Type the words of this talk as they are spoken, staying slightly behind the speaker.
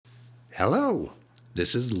Hello,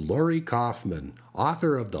 this is Lory Kaufman,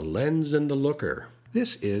 author of The Lens and the Looker.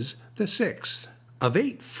 This is the 6th of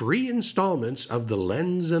 8 free installments of The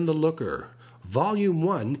Lens and the Looker, Volume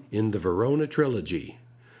 1 in the Verona Trilogy.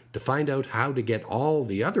 To find out how to get all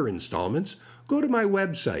the other installments, go to my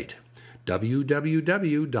website,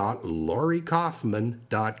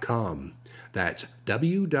 www.lorykaufman.com. That's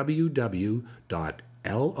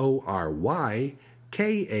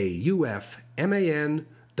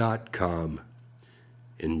www.lorykaufman.com.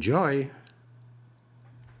 Enjoy!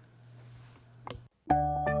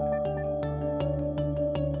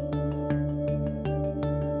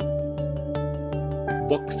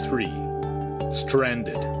 Book 3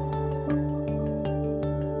 Stranded.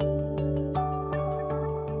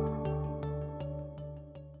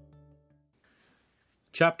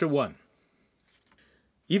 Chapter 1.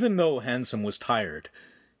 Even though Hansum was tired,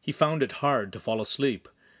 he found it hard to fall asleep.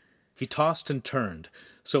 He tossed and turned,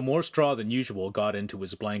 so more straw than usual got into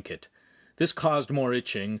his blanket. This caused more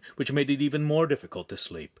itching, which made it even more difficult to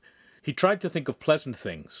sleep. He tried to think of pleasant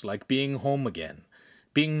things, like being home again,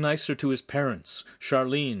 being nicer to his parents,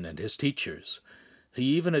 Charlene, and his teachers. He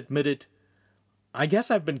even admitted, "I guess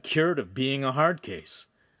I've been cured of being a hard case."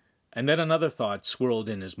 And then another thought swirled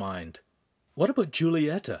in his mind. What about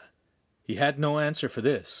Julieta? He had no answer for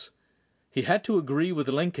this. He had to agree with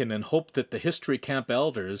Lincoln and hope that the history camp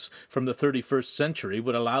elders from the 31st century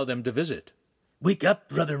would allow them to visit. "Wake up,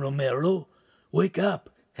 Brother Romero! Wake up!"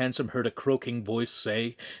 Hansum heard a croaking voice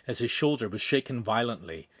say as his shoulder was shaken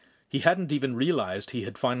violently. He hadn't even realized he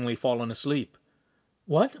had finally fallen asleep.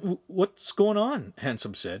 What's going on?"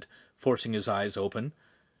 Hansum said, forcing his eyes open.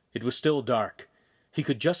 It was still dark. He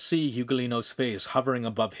could just see Ugolino's face hovering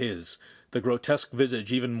above his, the grotesque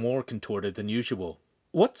visage even more contorted than usual.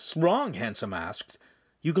 "What's wrong?" Hansum asked.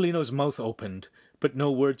 Ugolino's mouth opened, but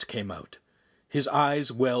no words came out. His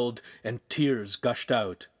eyes welled and tears gushed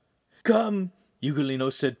out. "Come,"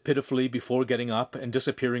 Ugolino said pitifully before getting up and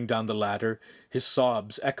disappearing down the ladder, his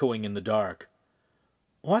sobs echoing in the dark.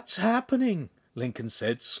 "What's happening?" Lincoln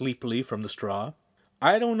said sleepily from the straw.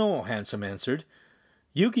 "I don't know," Hansum answered.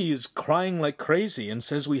 "Yugi is crying like crazy and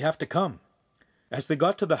says we have to come." As they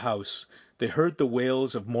got to the house, they heard the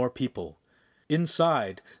wails of more people.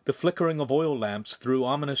 Inside, the flickering of oil lamps threw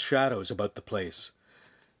ominous shadows about the place.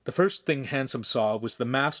 The first thing Hansum saw was the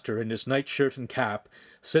master in his nightshirt and cap,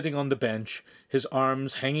 sitting on the bench, his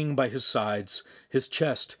arms hanging by his sides, his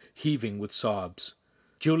chest heaving with sobs.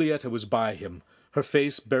 Julieta was by him, her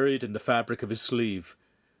face buried in the fabric of his sleeve.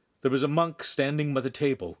 There was a monk standing by the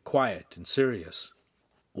table, quiet and serious.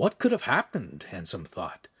 What could have happened, Hansum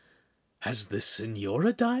thought. Has the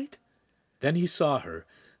Signora died? Then he saw her,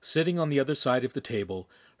 sitting on the other side of the table,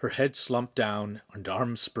 her head slumped down and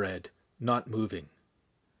arms spread, not moving.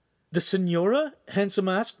 "The Signora?"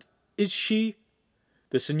 Hansum asked. "Is she—"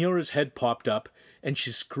 The Signora's head popped up, and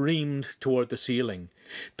she screamed toward the ceiling.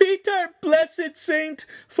 "Peter, blessed saint,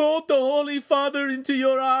 fold the Holy Father into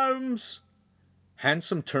your arms!"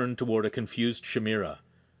 Hansum turned toward a confused Shamira.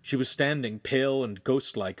 She was standing pale and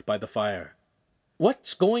ghost-like by the fire.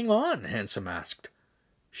 "What's going on?" Hansum asked.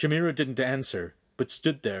 Shamira didn't answer, but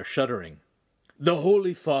stood there shuddering. "The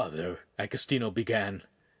Holy Father," Agostino began,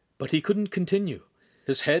 but he couldn't continue.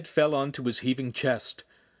 His head fell onto his heaving chest.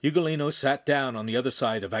 Ugolino sat down on the other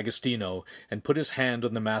side of Agostino and put his hand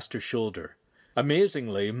on the master's shoulder.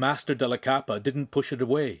 Amazingly, Master della Cappa didn't push it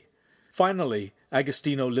away. Finally,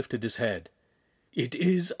 Agostino lifted his head. "It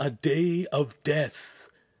is a day of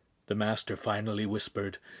death," the master finally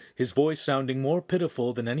whispered, his voice sounding more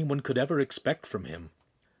pitiful than anyone could ever expect from him.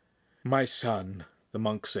 "My son," the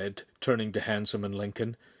monk said, turning to Hansum and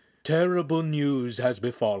Lincoln, "terrible news has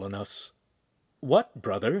befallen us." "What,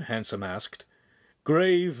 brother?" Hansum asked.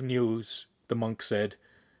 "Grave news," the monk said,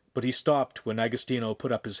 but he stopped when Agostino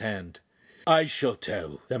put up his hand. "I shall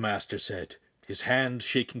tell," the master said, his hand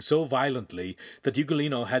shaking so violently that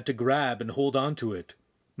Ugolino had to grab and hold on to it.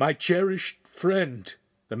 "My cherished friend,"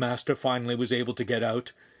 the master finally was able to get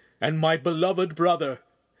out, "and my beloved brother,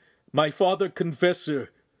 my father confessor,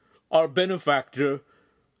 our benefactor,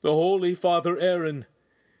 the Holy Father Aaron,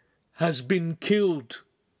 has been killed."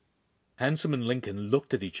 Hansum and Lincoln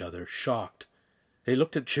looked at each other, shocked. They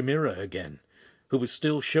looked at Shamira again, who was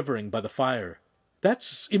still shivering by the fire.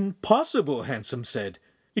 "That's impossible," Hansum said.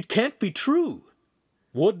 "It can't be true."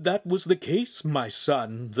 "Would that was the case, my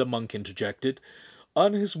son," the monk interjected.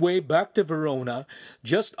 "On his way back to Verona,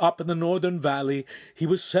 just up in the northern valley, he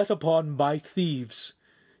was set upon by thieves.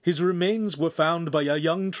 His remains were found by a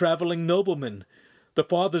young travelling nobleman. The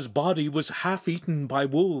father's body was half-eaten by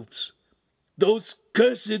wolves." "Those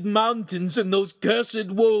cursed mountains and those cursed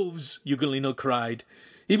wolves!" Ugolino cried.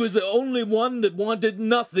 He was the only one that wanted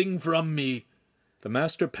nothing from me." The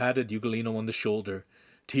master patted Ugolino on the shoulder,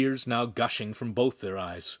 tears now gushing from both their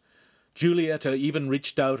eyes. Julieta even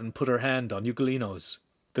reached out and put her hand on Ugolino's.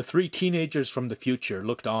 The three teenagers from the future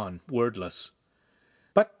looked on, wordless.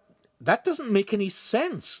 "But that doesn't make any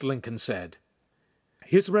sense," Lincoln said.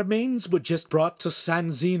 "His remains were just brought to San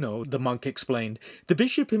Zeno," the monk explained. "The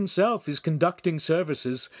bishop himself is conducting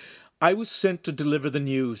services. I was sent to deliver the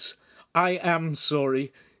news. I am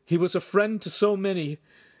sorry. He was a friend to so many.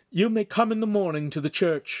 You may come in the morning to the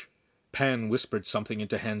church." Pan whispered something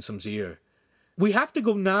into Hansum's ear. "We have to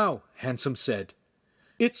go now," Hansum said.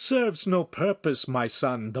 "It serves no purpose, my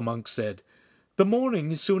son," the monk said. "The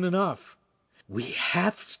morning is soon enough." "We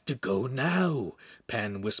have to go now,"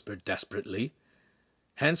 Pan whispered desperately.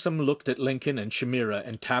 Hansum looked at Lincoln and Shamira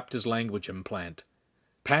and tapped his language implant.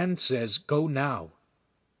 "Pan says go now."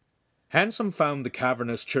 Hansum found the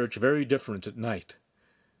cavernous church very different at night.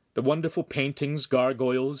 The wonderful paintings,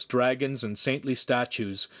 gargoyles, dragons, and saintly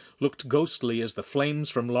statues looked ghostly as the flames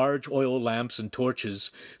from large oil lamps and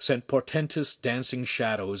torches sent portentous dancing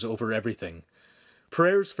shadows over everything.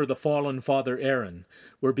 Prayers for the fallen Father Aaron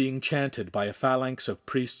were being chanted by a phalanx of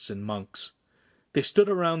priests and monks. They stood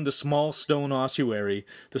around the small stone ossuary,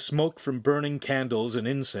 the smoke from burning candles and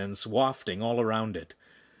incense wafting all around it.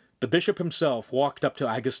 The bishop himself walked up to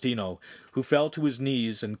Agostino, who fell to his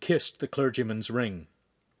knees and kissed the clergyman's ring.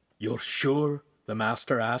 "You're sure?" the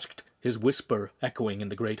master asked, his whisper echoing in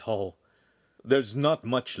the great hall. "There's not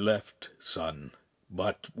much left, son,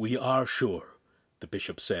 but we are sure," the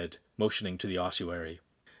bishop said, motioning to the ossuary.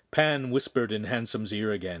 Pan whispered in Hansum's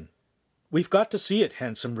ear again. "We've got to see it,"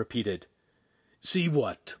 Hansum repeated. "See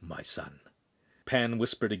what, my son?" Pan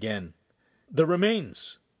whispered again. "The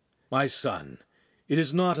remains." "My son, it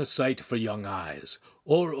is not a sight for young eyes,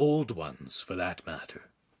 or old ones, for that matter."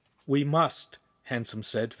 "We must," Hansum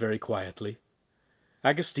said very quietly.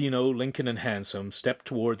 Agostino, Lincoln, and Hansum stepped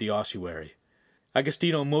toward the ossuary.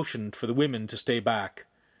 Agostino motioned for the women to stay back.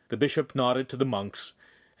 The bishop nodded to the monks,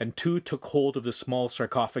 and two took hold of the small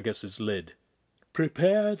sarcophagus's lid.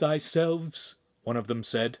 "Prepare thyselves," one of them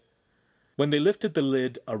said. When they lifted the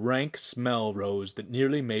lid, a rank smell rose that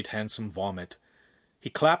nearly made Hansum vomit. He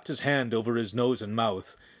clapped his hand over his nose and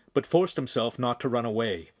mouth, but forced himself not to run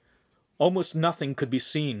away. Almost nothing could be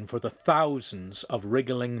seen for the thousands of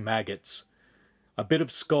wriggling maggots. A bit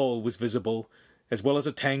of skull was visible, as well as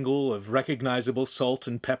a tangle of recognizable salt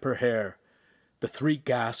and pepper hair. The three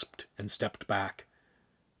gasped and stepped back.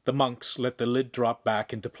 The monks let the lid drop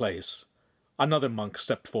back into place. Another monk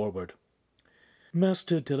stepped forward.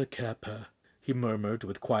 "Master de la Capa," he murmured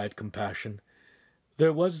with quiet compassion,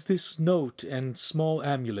 "there was this note and small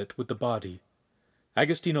amulet with the body."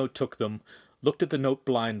 Agostino took them, looked at the note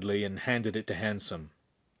blindly, and handed it to Hansum.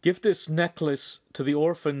 "Give this necklace to the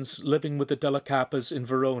orphans living with the de la Capas in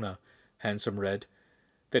Verona," Hansum read.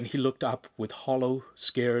 Then he looked up with hollow,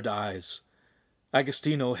 scared eyes.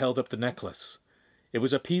 Agostino held up the necklace. It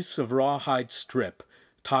was a piece of rawhide strip,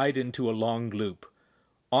 tied into a long loop.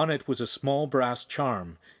 On it was a small brass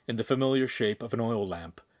charm in the familiar shape of an oil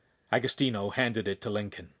lamp. Agostino handed it to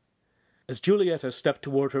Lincoln. As Julieta stepped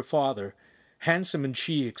toward her father, Hansum and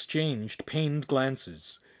she exchanged pained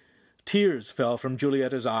glances. Tears fell from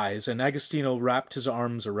Julieta's eyes, and Agostino wrapped his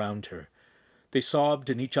arms around her. They sobbed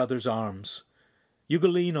in each other's arms.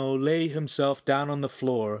 Ugolino lay himself down on the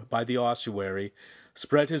floor by the ossuary,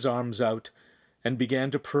 spread his arms out, and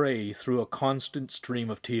began to pray through a constant stream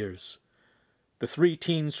of tears. The three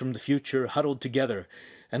teens from the future huddled together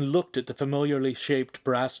and looked at the familiarly shaped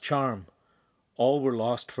brass charm. All were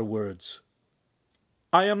lost for words.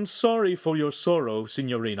 "I am sorry for your sorrow,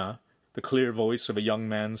 signorina," the clear voice of a young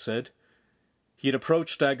man said. He had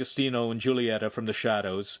approached Agostino and Julieta from the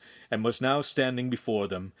shadows, and was now standing before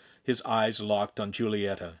them, his eyes locked on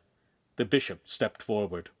Julieta. The bishop stepped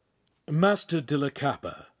forward. "Master de la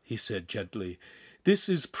Capa," he said gently, "this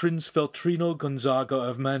is Prince Feltrino Gonzaga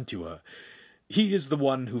of Mantua. He is the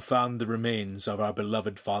one who found the remains of our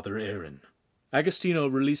beloved Father Aaron." Agostino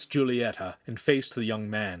released Julieta and faced the young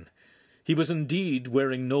man. He was indeed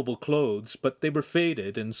wearing noble clothes, but they were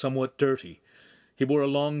faded and somewhat dirty. He wore a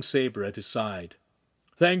long saber at his side.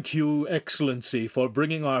 "Thank you, Excellency, for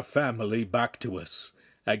bringing our family back to us,"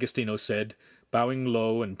 Agostino said, bowing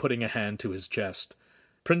low and putting a hand to his chest.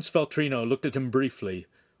 Prince Feltrino looked at him briefly,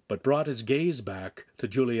 but brought his gaze back to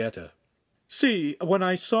Julieta. "See, when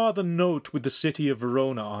I saw the note with the city of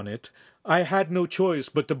Verona on it, I had no choice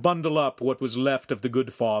but to bundle up what was left of the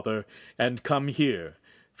good father and come here."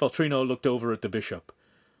 Feltrino looked over at the bishop.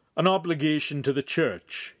 "An obligation to the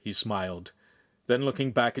church," he smiled. Then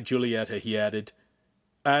looking back at Julieta, he added,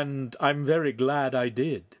 And I'm very glad I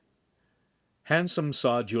did." Hansum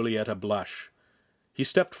saw Julieta blush. He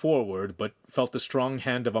stepped forward, but felt the strong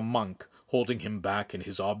hand of a monk holding him back in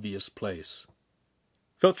his obvious place.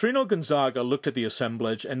 Feltrino Gonzaga looked at the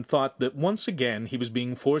assemblage and thought that once again he was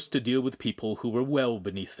being forced to deal with people who were well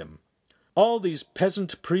beneath him. All these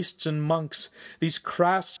peasant priests and monks, these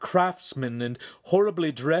crass craftsmen and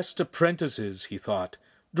horribly dressed apprentices, he thought.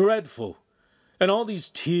 Dreadful. And all these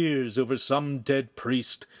tears over some dead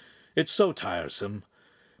priest. It's so tiresome.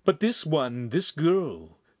 But this one, this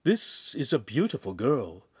girl, this is a beautiful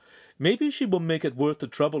girl. Maybe she will make it worth the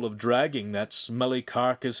trouble of dragging that smelly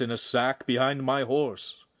carcass in a sack behind my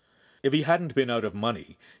horse. If he hadn't been out of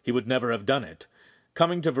money, he would never have done it.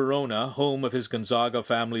 Coming to Verona, home of his Gonzaga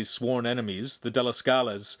family's sworn enemies, the Della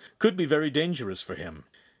Scalas, could be very dangerous for him.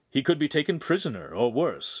 He could be taken prisoner, or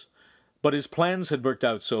worse. But his plans had worked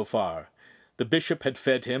out so far. The bishop had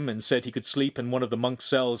fed him and said he could sleep in one of the monks'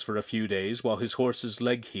 cells for a few days while his horse's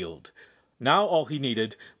leg healed. Now all he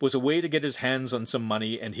needed was a way to get his hands on some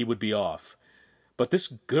money and he would be off. But this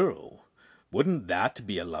girl, wouldn't that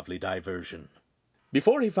be a lovely diversion?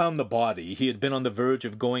 Before he found the body, he had been on the verge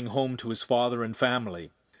of going home to his father and family.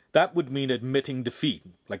 That would mean admitting defeat,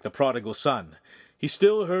 like the prodigal son. He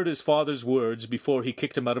still heard his father's words before he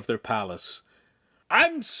kicked him out of their palace.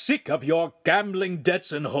 "I'm sick of your gambling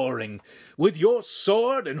debts and whoring. With your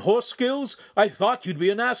sword and horse skills, I thought you'd be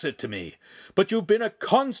an asset to me. But you've been a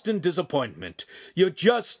constant disappointment. You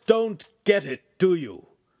just don't get it, do you?"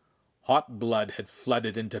 Hot blood had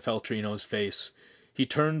flooded into Feltrino's face. He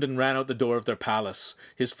turned and ran out the door of their palace,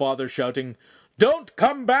 his father shouting, "Don't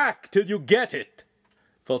come back till you get it!"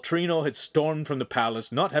 Feltrino had stormed from the palace,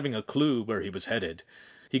 not having a clue where he was headed.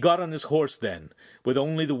 He got on his horse then. With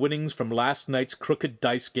only the winnings from last night's crooked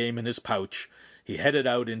dice game in his pouch, he headed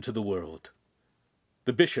out into the world.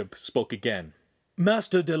 The bishop spoke again.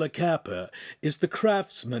 "Master della Cappa is the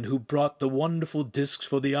craftsman who brought the wonderful discs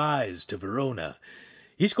for the eyes to Verona.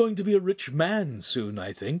 He's going to be a rich man soon,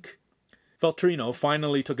 I think." Feltrino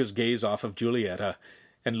finally took his gaze off of Julieta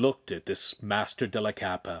and looked at this Master della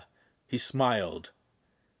Cappa. He smiled.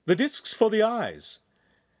 "The discs for the eyes?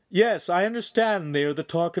 Yes, I understand they are the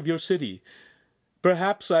talk of your city.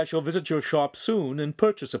 Perhaps I shall visit your shop soon and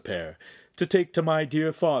purchase a pair, to take to my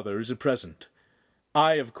dear father as a present.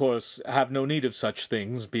 I, of course, have no need of such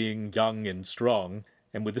things, being young and strong,"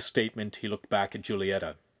 and with this statement he looked back at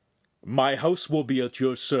Julieta. "My house will be at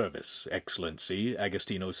your service, Excellency,"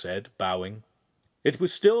 Agostino said, bowing. It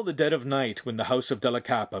was still the dead of night when the house of Della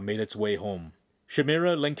Cappa made its way home.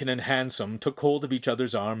 Shamira, Lincoln, and Hansum took hold of each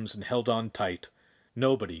other's arms and held on tight.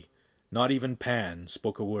 Nobody, not even Pan,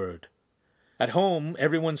 spoke a word. At home,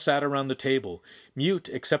 everyone sat around the table, mute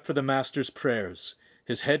except for the master's prayers,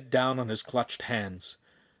 his head down on his clutched hands.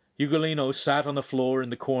 Ugolino sat on the floor in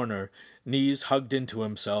the corner, knees hugged into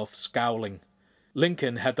himself, scowling.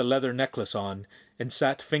 Lincoln had the leather necklace on, and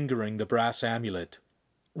sat fingering the brass amulet.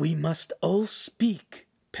 "We must all speak,"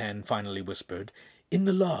 Pan finally whispered, "in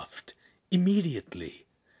the loft, immediately."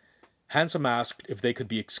 Hansum asked if they could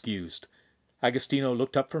be excused. Agostino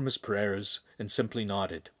looked up from his prayers and simply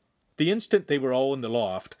nodded. The instant they were all in the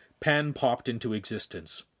loft, Pan popped into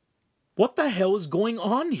existence. "What the hell is going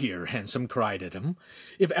on here?" Hansum cried at him.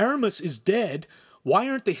 "If Aramis is dead, why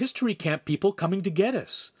aren't the history camp people coming to get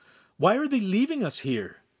us? Why are they leaving us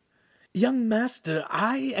here?" "Young master,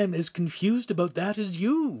 I am as confused about that as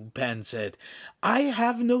you," Pan said. "I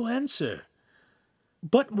have no answer."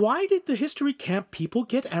 "But why did the history camp people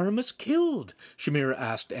get Aramis killed?" Shamira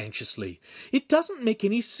asked anxiously. "It doesn't make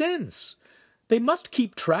any sense. They must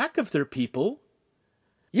keep track of their people."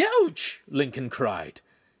 "Youch!" Lincoln cried.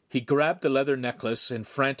 He grabbed the leather necklace and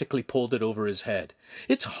frantically pulled it over his head.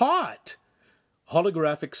 "It's hot!"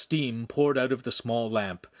 Holographic steam poured out of the small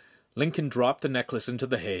lamp. Lincoln dropped the necklace into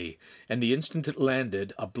the hay, and the instant it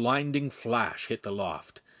landed, a blinding flash hit the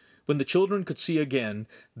loft. When the children could see again,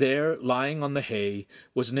 there, lying on the hay,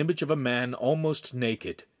 was an image of a man almost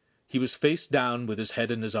naked. He was face down with his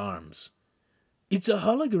head in his arms. "It's a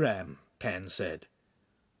hologram," Pan said.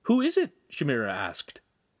 "Who is it?" Shamira asked.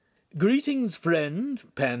 "Greetings, friend,"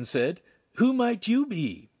 Pan said. "Who might you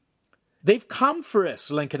be?" "They've come for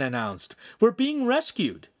us," Lincoln announced. "We're being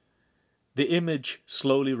rescued." The image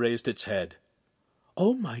slowly raised its head.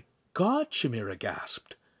 "Oh, my God," Shamira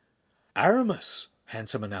gasped. "Aramis,"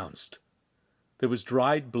 Hansum announced. There was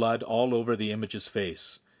dried blood all over the image's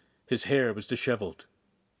face. His hair was disheveled.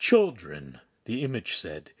 "Children," the image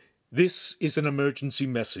said, "this is an emergency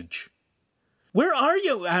message." "Where are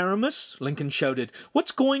you, Aramis?" Lincoln shouted.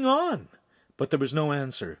 "What's going on?" But there was no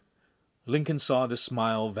answer. Lincoln saw the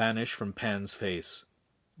smile vanish from Pan's face.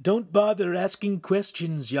 "Don't bother asking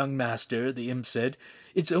questions, young master," the imp said.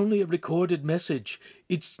 "It's only a recorded message.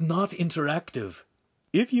 It's not interactive."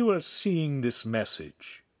 "If you are seeing this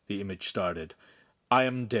message," the image started, "I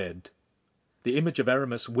am dead." The image of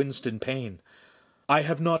Aramis winced in pain. "I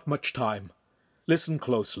have not much time. Listen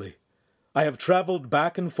closely. I have traveled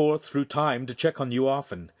back and forth through time to check on you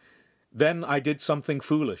often. Then I did something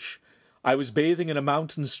foolish. I was bathing in a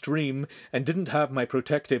mountain stream and didn't have my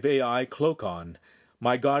protective AI cloak on.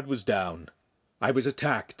 My guard was down. I was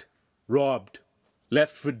attacked, robbed,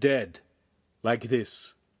 left for dead. Like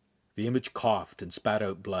this." The image coughed and spat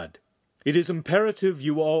out blood. "It is imperative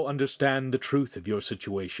you all understand the truth of your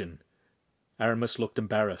situation." Aramis looked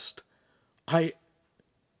embarrassed. I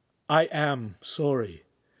am sorry.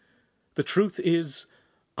 The truth is,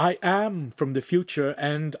 I am from the future,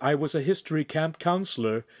 and I was a history camp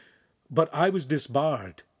counselor, but I was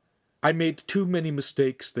disbarred. I made too many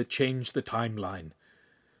mistakes that changed the timeline.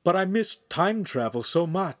 But I missed time travel so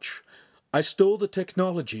much. I stole the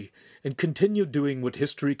technology and continued doing what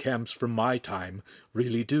history camps from my time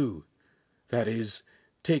really do. That is,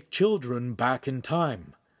 take children back in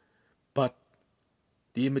time. But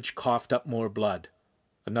the image coughed up more blood.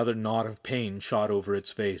 Another knot of pain shot over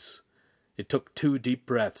its face. It took 2 deep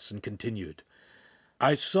breaths and continued.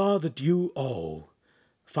 "I saw that you all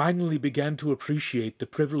finally began to appreciate the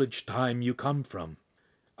privileged time you come from.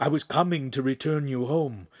 I was coming to return you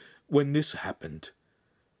home when this happened.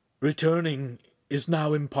 Returning is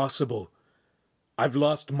now impossible. I've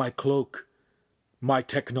lost my cloak, my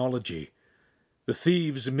technology. The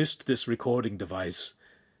thieves missed this recording device.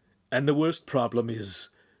 And the worst problem is,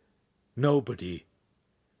 nobody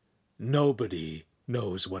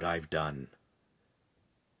knows what I've done.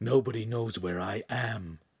 Nobody knows where I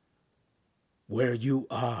am, where you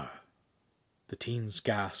are." The teens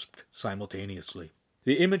gasped simultaneously.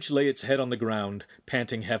 The image lay its head on the ground,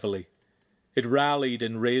 panting heavily. It rallied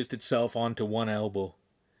and raised itself onto one elbow.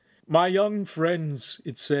 "My young friends,"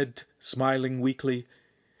 it said, smiling weakly,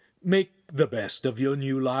 "make the best of your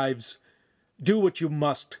new lives. Do what you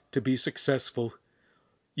must to be successful.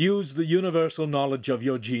 Use the universal knowledge of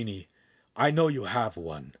your genie. I know you have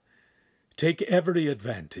one. Take every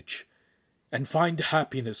advantage, and find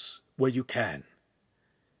happiness where you can."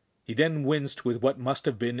 He then winced with what must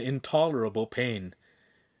have been intolerable pain.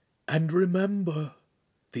 "And remember,"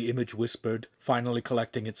 the image whispered, finally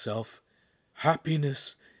collecting itself,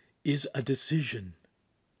 "happiness is a decision."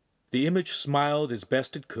 The image smiled as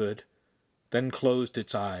best it could, then closed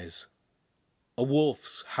its eyes. A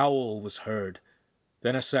wolf's howl was heard,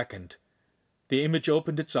 then a second. The image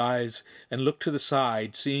opened its eyes and looked to the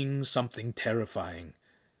side, seeing something terrifying.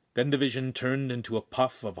 Then the vision turned into a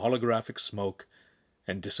puff of holographic smoke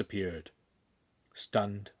and disappeared.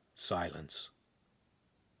 Stunned silence.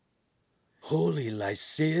 "Holy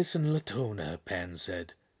Lycaeus and Latona," Pan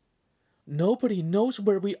said. "Nobody knows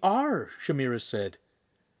where we are," Shamira said.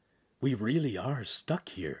 "We really are stuck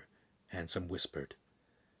here," Hansum whispered.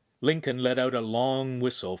 Lincoln let out a long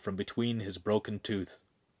whistle from between his broken teeth.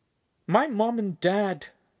 "My mom and dad,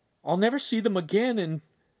 I'll never see them again, and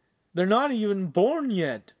they're not even born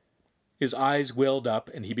yet." His eyes welled up,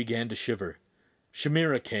 and he began to shiver.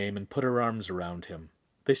 Shamira came and put her arms around him.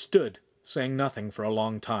 They stood, saying nothing for a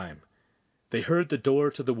long time. They heard the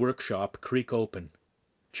door to the workshop creak open.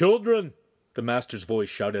 "Children," the master's voice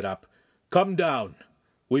shouted up, "come down.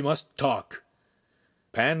 We must talk."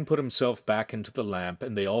 Pan put himself back into the lamp,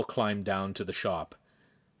 and they all climbed down to the shop.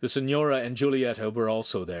 The Signora and Giulietta were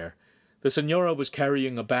also there. The Signora was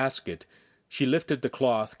carrying a basket. She lifted the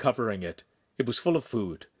cloth covering it. It was full of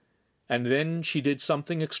food. And then she did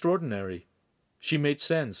something extraordinary. She made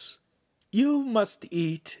sense. "You must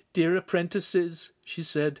eat, dear apprentices," she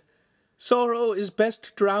said. "Sorrow is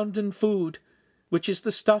best drowned in food, which is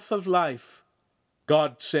the stuff of life."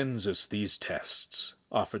 "God sends us these tests,"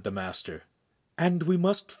 offered the master. "And we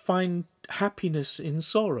must find happiness in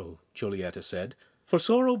sorrow," Giulietta said, "for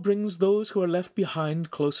sorrow brings those who are left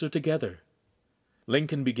behind closer together."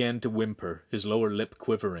 Lincoln began to whimper, his lower lip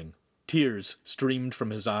quivering. Tears streamed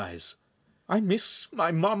from his eyes. "I miss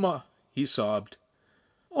my mamma," he sobbed.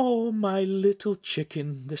 "Oh, my little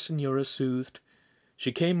chicken," the Signora soothed.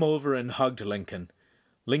 She came over and hugged Lincoln.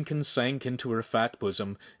 Lincoln sank into her fat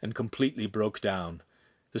bosom and completely broke down.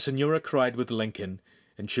 The Signora cried with Lincoln,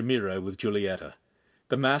 and Shamira with Giulietta.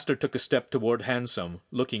 The master took a step toward Hansum,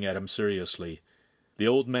 looking at him seriously. The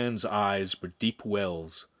old man's eyes were deep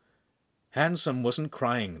wells. Hansum wasn't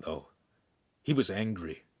crying, though. He was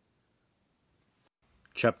angry.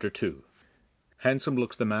 Chapter 2. Hansum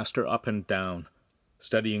looked the master up and down,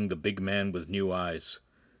 studying the big man with new eyes.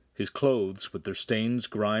 His clothes, with their stains,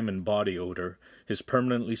 grime, and body odor, his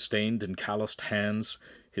permanently stained and calloused hands,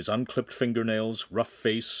 his unclipped fingernails, rough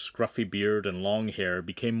face, scruffy beard, and long hair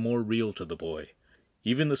became more real to the boy.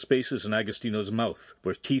 Even the spaces in Agostino's mouth,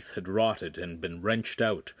 where teeth had rotted and been wrenched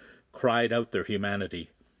out, cried out their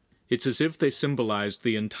humanity. It's as if they symbolized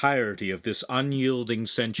the entirety of this unyielding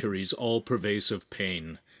century's all-pervasive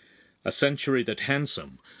pain, a century that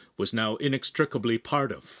Hansum was now inextricably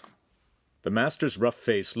part of. The master's rough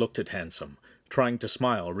face looked at Hansum, trying to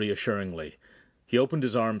smile reassuringly. He opened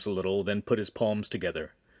his arms a little, then put his palms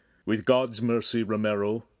together. "With God's mercy,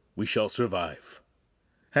 Romero, we shall survive."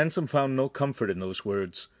 Hansum found no comfort in those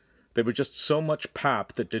words. They were just so much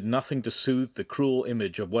pap that did nothing to soothe the cruel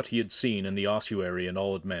image of what he had seen in the ossuary and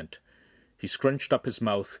all it meant. He scrunched up his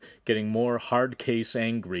mouth, getting more hard-case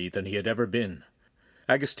angry than he had ever been.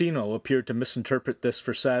 Agostino appeared to misinterpret this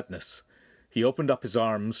for sadness. He opened up his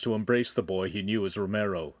arms to embrace the boy he knew as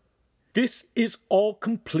Romero. "This is all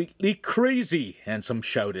completely crazy!" Hansum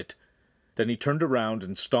shouted. Then he turned around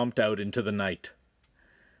and stomped out into the night.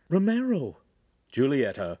 "Romero!"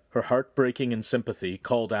 Giulietta, her heart breaking in sympathy,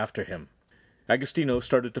 called after him. Agostino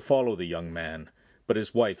started to follow the young man, but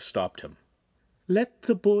his wife stopped him. "Let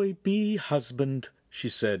the boy be, husband," she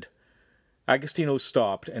said. Agostino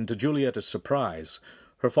stopped, and to Giulietta's surprise,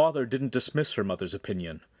 her father didn't dismiss her mother's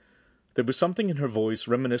opinion. There was something in her voice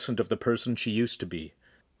reminiscent of the person she used to be.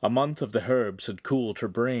 A month of the herbs had cooled her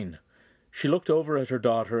brain. She looked over at her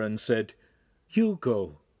daughter and said, "You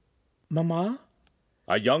go." "Mamma?"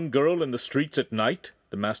 "A young girl in the streets at night?"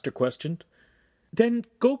 the master questioned. "Then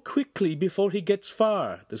go quickly before he gets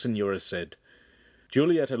far," the signora said.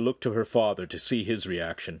 Giulietta looked to her father to see his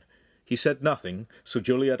reaction. He said nothing, so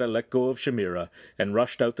Giulietta let go of Shamira and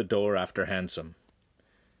rushed out the door after Hansum.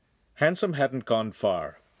 Hansum hadn't gone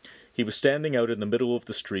far. He was standing out in the middle of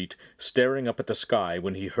the street, staring up at the sky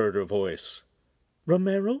when he heard her voice.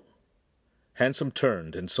 "Romero?" Hansum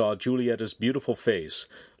turned and saw Giulietta's beautiful face,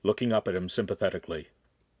 looking up at him sympathetically.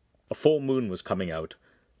 A full moon was coming out,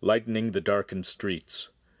 lightening the darkened streets.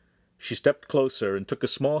 She stepped closer and took a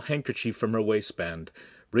small handkerchief from her waistband,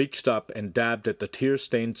 reached up and dabbed at the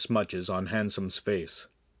tear-stained smudges on Hansum's face.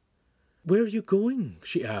 "Where are you going?"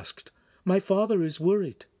 she asked. "My father is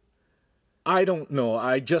worried." "I don't know.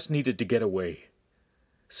 I just needed to get away."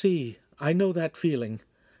 "See, I know that feeling.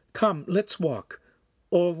 Come, let's walk.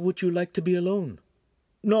 Or would you like to be alone?"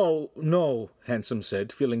 No, Hansum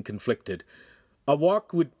said, feeling conflicted. "A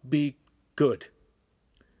walk would be good."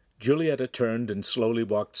 Giulietta turned and slowly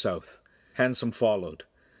walked south. Hansum followed.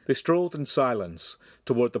 They strolled in silence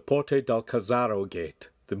toward the Porte del Casaro gate,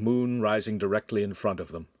 the moon rising directly in front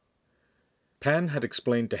of them. Pan had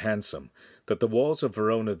explained to Hansum that the walls of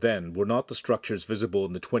Verona then were not the structures visible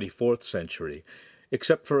in the 24th century,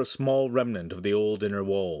 except for a small remnant of the old inner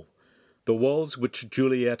wall. The walls which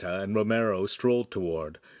Giulietta and Romero strolled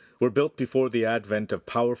toward were built before the advent of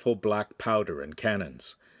powerful black powder and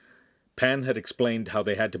cannons. Pan had explained how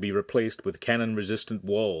they had to be replaced with cannon-resistant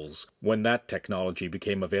walls when that technology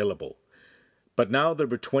became available. But now there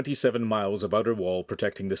were 27 miles of outer wall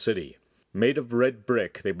protecting the city. Made of red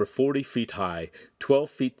brick, they were 40 feet high, 12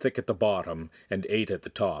 feet thick at the bottom, and 8 at the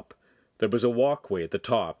top. There was a walkway at the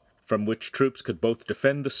top, from which troops could both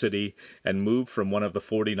defend the city and move from one of the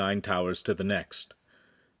 49 towers to the next.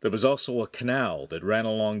 There was also a canal that ran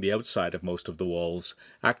along the outside of most of the walls,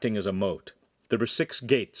 acting as a moat. There were 6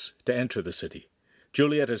 gates to enter the city.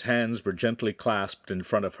 Giulietta's hands were gently clasped in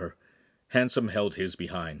front of her. Hansum held his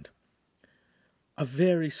behind. "A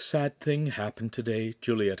very sad thing happened today,"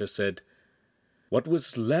 Giulietta said. "What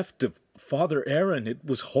was left of Father Aaron, it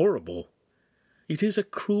was horrible." "It is a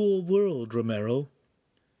cruel world, Romero."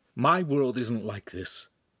 "My world isn't like this,"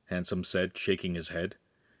 Hansum said, shaking his head.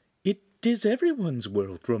 "It is everyone's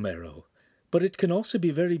world, Romero, but it can also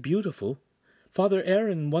be very beautiful. Father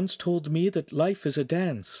Aaron once told me that life is a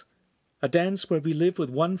dance where we live with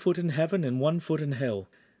one foot in heaven and one foot in hell.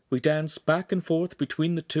 We dance back and forth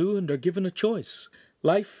between the two and are given a choice.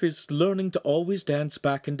 Life is learning to always dance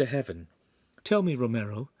back into heaven. Tell me,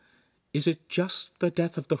 Romero, is it just the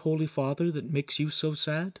death of the Holy Father that makes you so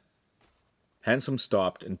sad?" Hansum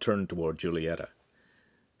stopped and turned toward Giulietta.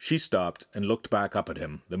 She stopped and looked back up at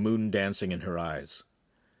him, the moon dancing in her eyes.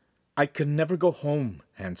 "I can never go home,"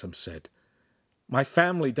 Hansum said. "My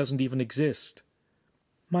family doesn't even exist."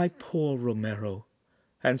 "My poor Romero."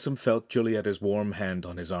 Hansum felt Giulietta's warm hand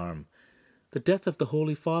on his arm. "The death of the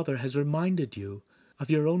Holy Father has reminded you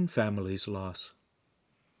of your own family's loss."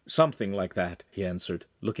 "Something like that," he answered,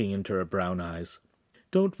 looking into her brown eyes.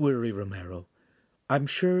 "Don't worry, Romero. I'm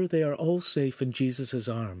sure they are all safe in Jesus'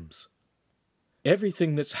 arms."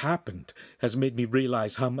 Everything that's happened has made me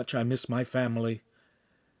realize how much I miss my family."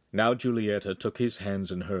 Now Julieta took his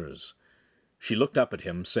hands in hers. She looked up at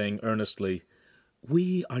him, saying earnestly,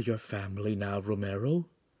 "We are your family now, Romero."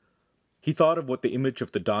 He thought of what the image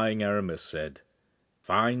of the dying Aramis said.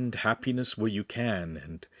 "Find happiness where you can,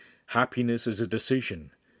 and happiness is a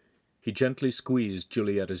decision." He gently squeezed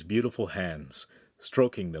Julieta's beautiful hands,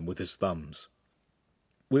 stroking them with his thumbs.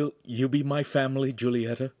 "Will you be my family,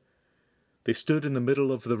 Julieta?" They stood in the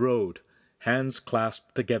middle of the road, hands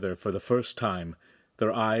clasped together for the first time,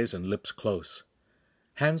 their eyes and lips close.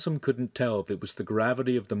 Hansum couldn't tell if it was the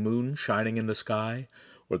gravity of the moon shining in the sky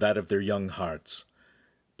or that of their young hearts,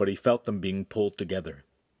 but he felt them being pulled together.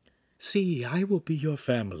 "See, I will be your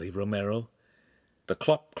family, Romero." The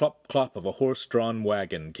clop, clop, clop of a horse-drawn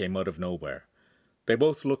wagon came out of nowhere. They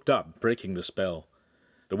both looked up, breaking the spell.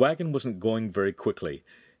 The wagon wasn't going very quickly,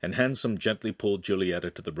 and Hansum gently pulled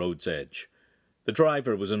Julieta to the road's edge. The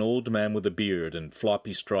driver was an old man with a beard and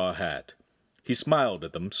floppy straw hat. He smiled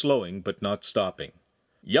at them, slowing but not stopping.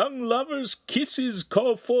 "Young lovers' kisses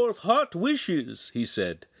call forth hot wishes," he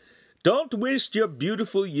said. "Don't waste your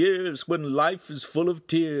beautiful years when life is full of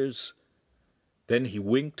tears." Then he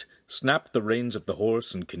winked, snapped the reins of the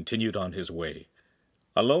horse, and continued on his way.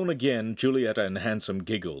 Alone again, Julieta and Hansum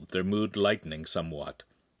giggled, their mood lightening somewhat.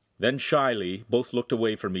 Then shyly, both looked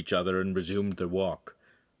away from each other and resumed their walk.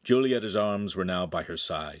 Julieta's arms were now by her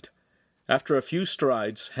side. After a few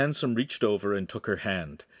strides, Hansum reached over and took her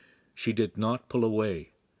hand. She did not pull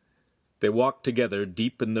away. They walked together,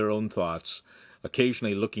 deep in their own thoughts,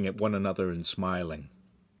 occasionally looking at one another and smiling.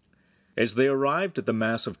 As they arrived at the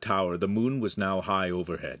massive tower, the moon was now high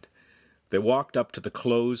overhead. They walked up to the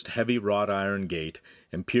closed, heavy wrought-iron gate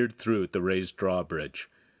and peered through at the raised drawbridge.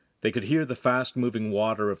 They could hear the fast-moving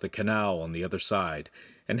water of the canal on the other side,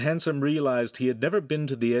 and Hansum realized he had never been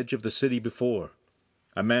to the edge of the city before.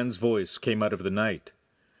 A man's voice came out of the night.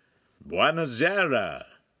 "Buonasera!"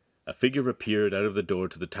 A figure appeared out of the door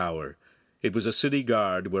to the tower. It was a city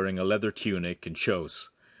guard wearing a leather tunic and chausse.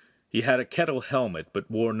 He had a kettle helmet,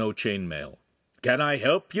 but wore no chainmail. "Can I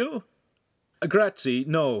help you?" "Grazie,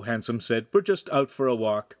 no," Hansum said. "We're just out for a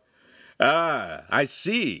walk." "Ah, I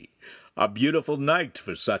see. A beautiful night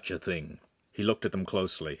for such a thing." He looked at them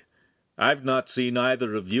closely. "I've not seen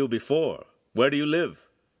either of you before. Where do you live?"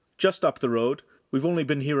 "Just up the road. We've only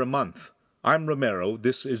been here a month. I'm Romero.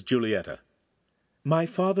 This is Julieta." "My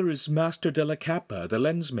father is Master della Cappa, the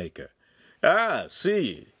lens-maker." "Ah,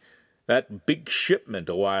 see. That big shipment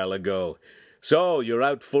a while ago. So you're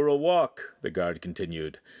out for a walk," the guard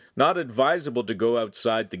continued. "Not advisable to go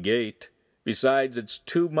outside the gate. Besides, it's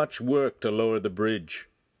too much work to lower the bridge."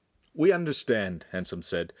 "We understand," Hansum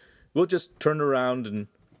said. "We'll just turn around and—"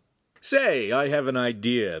 "Say, I have an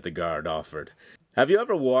idea," the guard offered. "Have you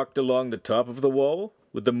ever walked along the top of the wall?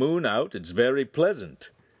 With the moon out, it's very pleasant.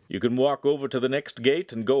 You can walk over to the next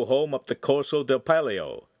gate and go home up the Corso del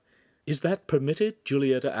Palio." "Is that permitted?"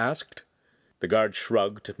 Julieta asked. The guard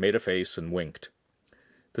shrugged, made a face, and winked.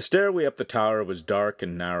 The stairway up the tower was dark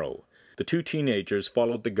and narrow. The two teenagers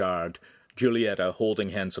followed the guard, Julieta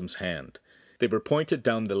holding Hansum's hand. They were pointed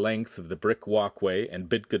down the length of the brick walkway and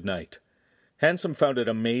bid good night. Hansum found it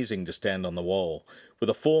amazing to stand on the wall.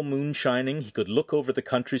 With a full moon shining, he could look over the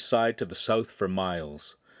countryside to the south for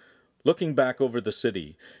miles. Looking back over the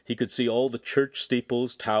city, he could see all the church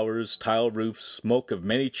steeples, towers, tile roofs, smoke of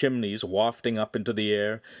many chimneys wafting up into the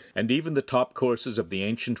air, and even the top courses of the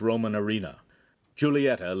ancient Roman arena.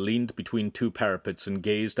 Julieta leaned between two parapets and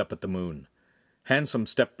gazed up at the moon. Hansum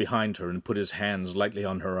stepped behind her and put his hands lightly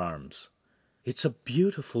on her arms. "It's a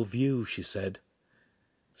beautiful view," she said.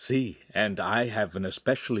 "See, and I have an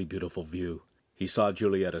especially beautiful view." He saw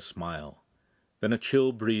Julieta smile. Then a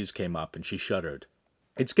chill breeze came up, and she shuddered.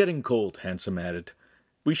 "It's getting cold," Hansum added.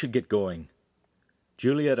 "We should get going."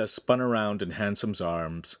 Julieta spun around in Hansum's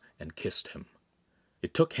arms and kissed him.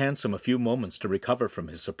 It took Hansum a few moments to recover from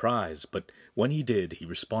his surprise, but when he did, he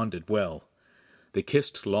responded well. They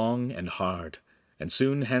kissed long and hard, and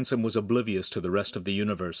soon Hansum was oblivious to the rest of the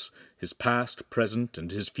universe, his past, present,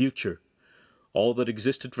 and his future. All that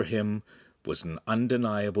existed for him was an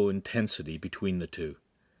undeniable intensity between the two.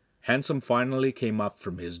 Hansum finally came up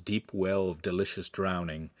from his deep well of delicious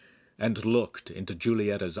drowning, and looked into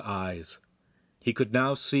Julieta's eyes. He could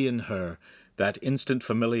now see in her that instant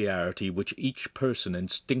familiarity which each person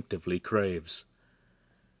instinctively craves.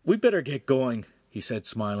 "We'd better get going," he said,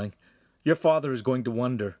 smiling. "Your father is going to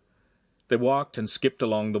wonder." They walked and skipped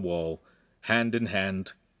along the wall, hand in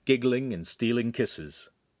hand, giggling and stealing kisses.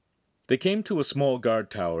 They came to a small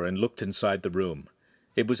guard tower and looked inside the room.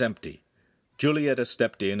 It was empty. Julieta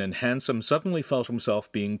stepped in, and Hansum suddenly felt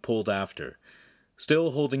himself being pulled after.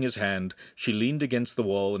 Still holding his hand, she leaned against the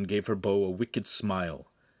wall and gave her beau a wicked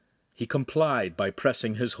smile. He complied by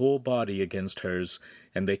pressing his whole body against hers,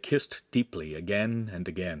 and they kissed deeply again and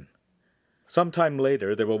again. Some time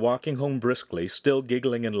later they were walking home briskly, still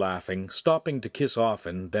giggling and laughing, stopping to kiss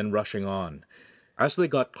often, then rushing on. As they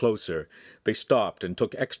got closer, they stopped and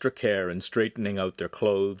took extra care in straightening out their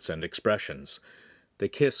clothes and expressions. They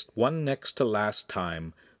kissed one next to last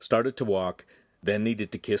time, started to walk, then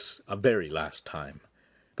needed to kiss a very last time.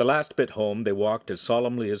 The last bit home they walked as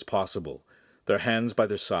solemnly as possible, their hands by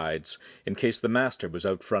their sides, in case the master was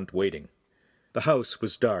out front waiting. The house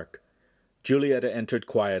was dark. Julietta entered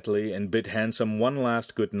quietly and bid Hansum one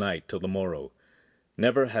last good night till the morrow.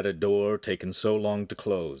 Never had a door taken so long to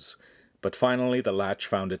close, but finally the latch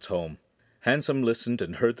found its home. Hansum listened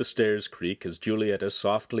and heard the stairs creak as Julietta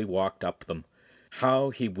softly walked up them. How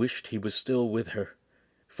he wished he was still with her!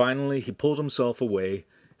 Finally he pulled himself away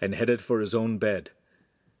and headed for his own bed.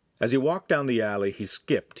 As he walked down the alley he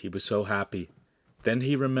skipped, he was so happy. Then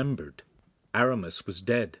he remembered. Aramis was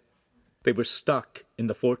dead. They were stuck in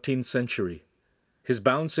the 14th century. His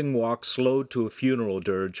bouncing walk slowed to a funeral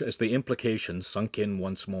dirge as the implications sunk in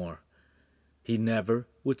once more. He never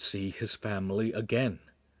would see his family again.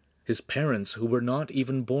 His parents, who were not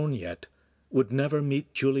even born yet, would never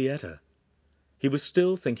meet Julietta. He was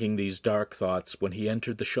still thinking these dark thoughts when he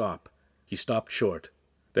entered the shop. He stopped short.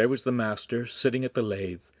 There was the master, sitting at the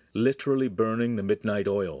lathe, literally burning the midnight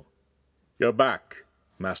oil. "You're back,"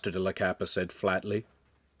 Master de la Capa said flatly.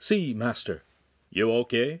 "Si, master." "You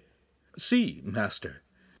okay?" "Si, master.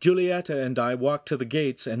 Julietta and I walked to the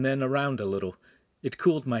gates and then around a little. It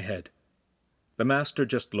cooled my head." The master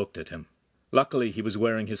just looked at him. Luckily he was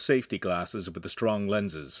wearing his safety glasses with the strong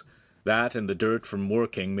lenses. That and the dirt from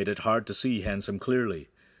working made it hard to see Hansum clearly.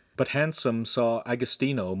 But Hansum saw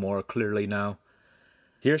Agostino more clearly now.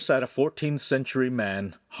 Here sat a 14th century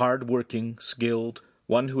man, hard-working, skilled,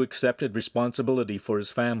 one who accepted responsibility for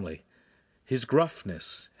his family. His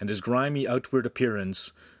gruffness and his grimy outward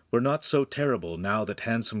appearance were not so terrible now that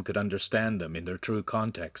Hansum could understand them in their true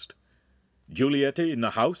context. "Julietta in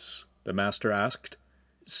the house?" the master asked.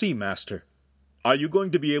 "Si, master." "Are you going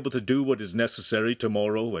to be able to do what is necessary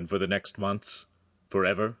tomorrow and for the next months?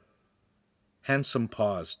 Forever?" Hansum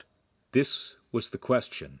paused. This was the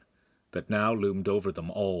question that now loomed over them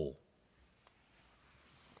all.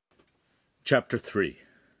 Chapter 3.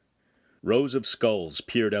 Rows of skulls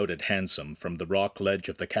peered out at Hansum from the rock ledge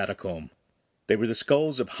of the catacomb. They were the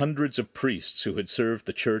skulls of hundreds of priests who had served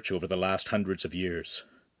the church over the last hundreds of years.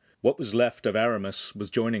 What was left of Aramis was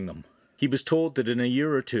joining them. He was told that in a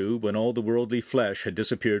year or two, when all the worldly flesh had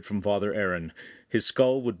disappeared from Father Aaron, his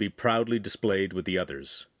skull would be proudly displayed with the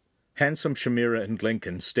others. Hansum, Shamira, and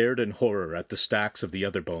Lincoln stared in horror at the stacks of the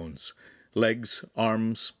other bones. Legs,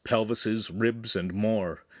 arms, pelvises, ribs, and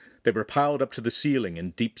more. They were piled up to the ceiling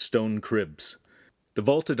in deep stone cribs. The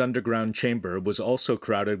vaulted underground chamber was also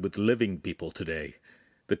crowded with living people today.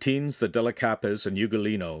 The teens, the de la Capas, and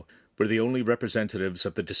Ugolino were the only representatives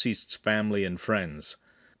of the deceased's family and friends.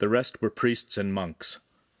 The rest were priests and monks.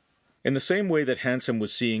 In the same way that Hansum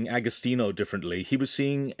was seeing Agostino differently, he was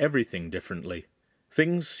seeing everything differently.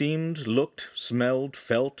 Things seemed, looked, smelled,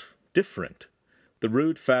 felt different. The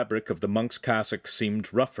rude fabric of the monk's cassock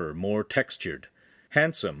seemed rougher, more textured.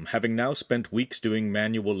 Hansum, having now spent weeks doing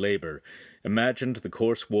manual labor, imagined the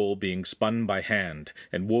coarse wool being spun by hand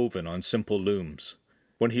and woven on simple looms.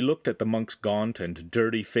 When he looked at the monks' gaunt and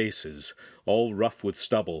dirty faces, all rough with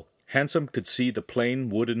stubble, Hansum could see the plain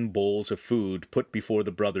wooden bowls of food put before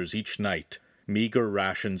the brothers each night, meager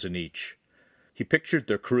rations in each. He pictured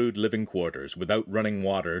their crude living quarters, without running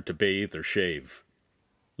water to bathe or shave.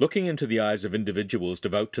 Looking into the eyes of individuals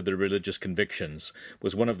devout to their religious convictions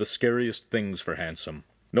was one of the scariest things for Hansum.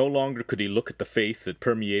 No longer could he look at the faith that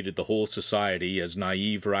permeated the whole society as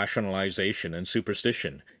naive rationalization and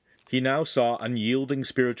superstition. He now saw unyielding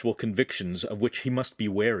spiritual convictions of which he must be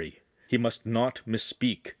wary. He must not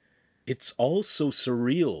misspeak. "It's all so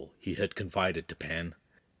surreal," he had confided to Pan.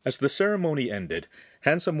 As the ceremony ended,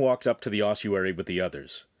 Hansum walked up to the ossuary with the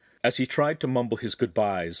others. As he tried to mumble his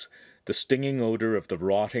goodbyes, the stinging odor of the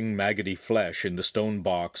rotting, maggoty flesh in the stone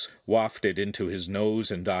box wafted into his nose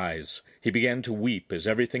and eyes. He began to weep as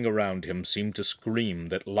everything around him seemed to scream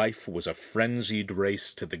that life was a frenzied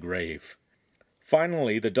race to the grave.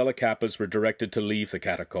 Finally, the de la Capas were directed to leave the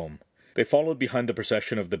catacomb. They followed behind the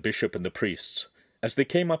procession of the bishop and the priests. As they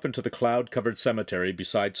came up into the cloud-covered cemetery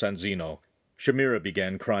beside San Zeno, Shamira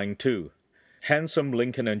began crying too. Hansum,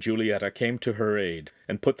 Lincoln, and Julietta came to her aid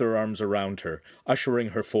and put their arms around her, ushering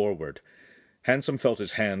her forward. Hansum felt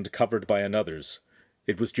his hand covered by another's.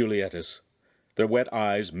 It was Julietta's. Their wet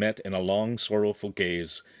eyes met in a long, sorrowful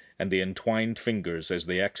gaze, and they entwined fingers as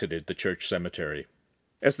they exited the church cemetery.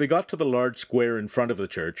 As they got to the large square in front of the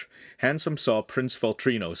church, Hansum saw Prince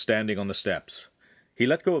Feltrino standing on the steps. He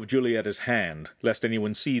let go of Giulietta's hand, lest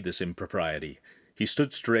anyone see this impropriety. He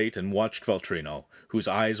stood straight and watched Feltrino, whose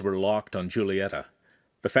eyes were locked on Giulietta.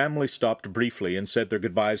 The family stopped briefly and said their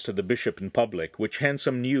goodbyes to the bishop in public, which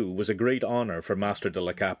Hansum knew was a great honour for Master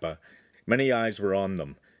della Cappa. Many eyes were on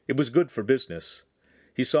them. It was good for business.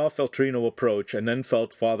 He saw Feltrino approach, and then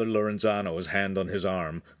felt Father Lorenzano's hand on his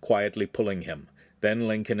arm, quietly pulling him, then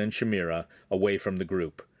Lincoln and Shamira, away from the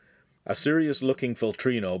group. A serious-looking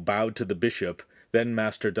Feltrino bowed to the bishop, then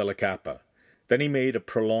Master della Cappa. Then he made a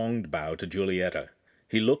prolonged bow to Giulietta.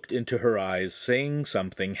 He looked into her eyes, saying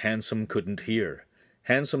something Hansum couldn't hear.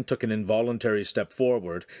 Hansum took an involuntary step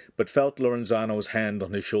forward, but felt Lorenzano's hand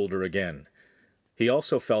on his shoulder again. He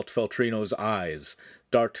also felt Feltrino's eyes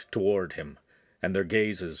dart toward him, and their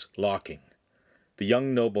gazes locking. The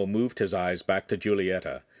young noble moved his eyes back to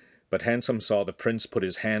Giulietta, but Hansum saw the prince put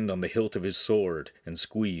his hand on the hilt of his sword and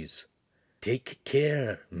squeeze. "Take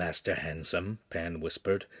care, Master Hansum," Pan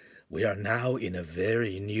whispered. "We are now in a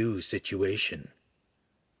very new situation."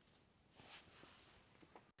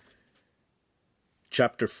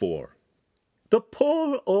 Chapter 4. "The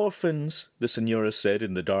poor orphans," the Signora said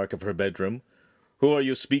in the dark of her bedroom. "Who are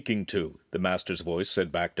you speaking to?" the master's voice said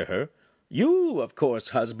back to her. "You, of course,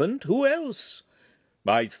 husband. Who else?"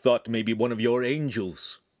 "I thought maybe one of your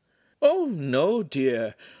angels." "Oh, no,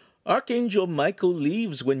 dear. Archangel Michael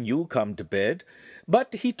leaves when you come to bed.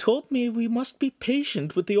 But he told me we must be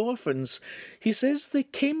patient with the orphans. He says they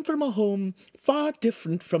came from a home far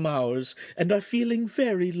different from ours and are feeling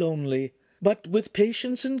very lonely. But with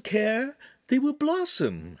patience and care, they will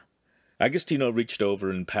blossom." Agostino reached over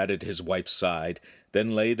and patted his wife's side,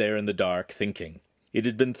 then lay there in the dark, thinking. It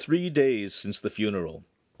had been 3 days since the funeral.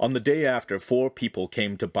 On the day after, 4 people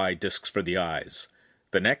came to buy discs for the A.I.s.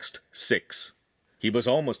 The next, 6. He was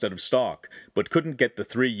almost out of stock, but couldn't get the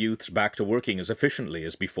 3 youths back to working as efficiently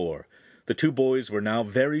as before. The 2 boys were now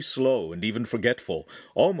very slow and even forgetful,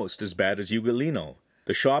 almost as bad as Ugolino.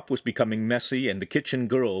 The shop was becoming messy, and the kitchen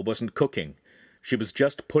girl wasn't cooking. She was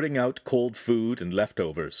just putting out cold food and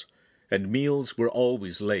leftovers, and meals were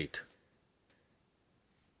always late.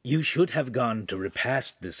 "You should have gone to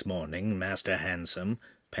repast this morning, Master Hansum,"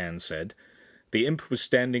 Pan said. The imp was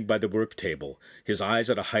standing by the work table, his eyes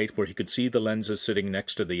at a height where he could see the lenses sitting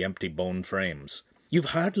next to the empty bone frames.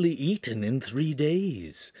 "You've hardly eaten in 3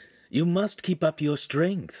 days. You must keep up your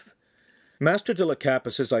strength." "Master della Cappa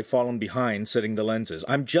says I've fallen behind setting the lenses.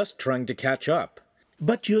 I'm just trying to catch up."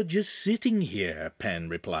 "But you're just sitting here," Pan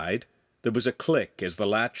replied. There was a click as the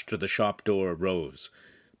latch to the shop door rose.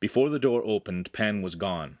 Before the door opened, Pan was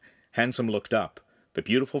gone. Hansum looked up. The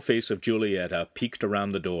beautiful face of Giulietta peeked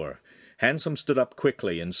around the door. Hansum stood up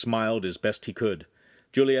quickly and smiled as best he could.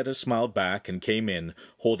 Giulietta smiled back and came in,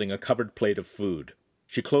 holding a covered plate of food.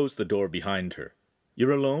 She closed the door behind her.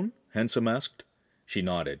 "You're alone?" Hansum asked. She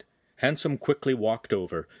nodded. Hansum quickly walked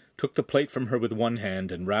over, took the plate from her with one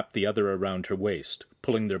hand and wrapped the other around her waist,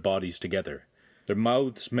 pulling their bodies together. Their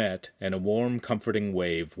mouths met, and a warm, comforting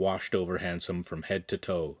wave washed over Hansum from head to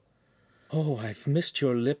toe. "Oh, I've missed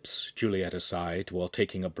your lips," Giulietta sighed, while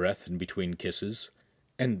taking a breath in between kisses.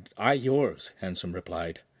 "And I yours," Hansum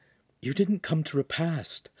replied. "You didn't come to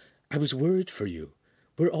repast. I was worried for you.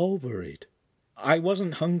 We're all worried. I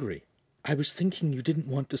wasn't hungry. I was thinking you didn't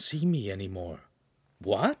want to see me any more."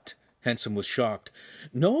 "What?" Hansum was shocked.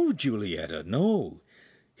 "No, Giulietta, no."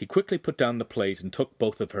 He quickly put down the plate and took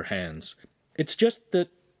both of her hands. "It's just that,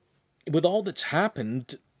 with all that's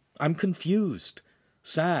happened, I'm confused,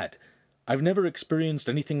 sad. I've never experienced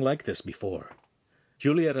anything like this before."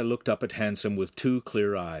 Giulietta looked up at Hansum with 2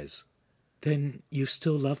 clear eyes. "Then you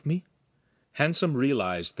still love me?" Hansum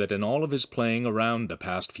realized that in all of his playing around the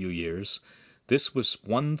past few years, this was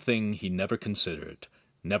one thing he never considered,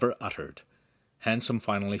 never uttered. Hansum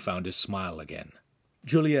finally found his smile again.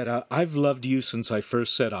 "Giulietta, I've loved you since I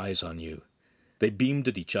first set eyes on you." They beamed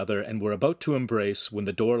at each other and were about to embrace when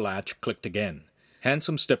the door latch clicked again.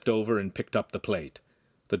 Hansum stepped over and picked up the plate.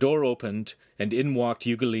 The door opened, and in walked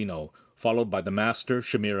Ugolino, followed by the master,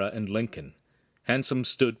 Shamira, and Lincoln. Hansum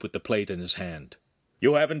stood with the plate in his hand.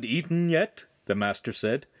 "You haven't eaten yet?" the master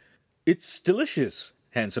said. "It's delicious,"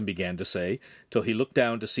 Hansum began to say, till he looked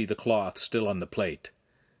down to see the cloth still on the plate.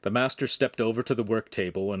 The master stepped over to the work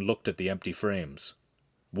table and looked at the empty frames.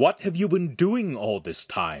 "What have you been doing all this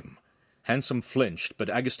time?" Hansum flinched, but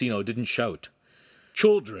Agostino didn't shout.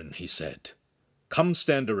 "Children," he said, "come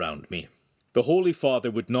stand around me. The Holy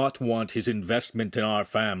Father would not want his investment in our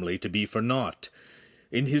family to be for naught.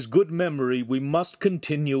 In his good memory we must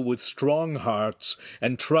continue with strong hearts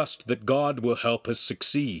and trust that God will help us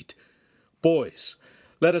succeed. Boys,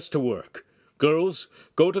 let us to work. Girls,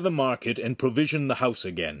 go to the market and provision the house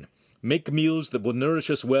again. Make meals that will nourish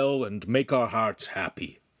us well and make our hearts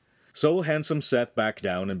happy." So Hansum sat back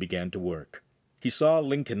down and began to work. He saw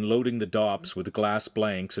Lincoln loading the dops with glass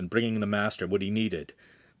blanks and bringing the master what he needed.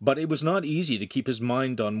 But it was not easy to keep his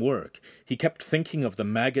mind on work. He kept thinking of the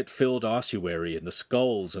maggot-filled ossuary and the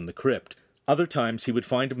skulls in the crypt. Other times he would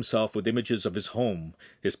find himself with images of his home,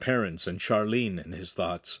 his parents, and Charlene in his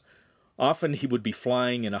thoughts. Often he would be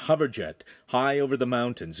flying in a hoverjet high over the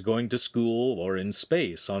mountains, going to school or in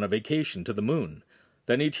space on a vacation to the moon.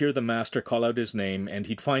 Then he'd hear the master call out his name, and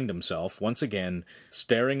he'd find himself, once again,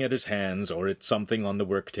 staring at his hands or at something on the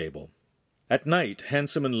work table. At night,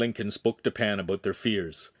 Hansum and Lincoln spoke to Pan about their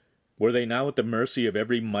fears. Were they now at the mercy of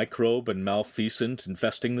every microbe and malfeasant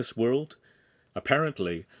infesting this world?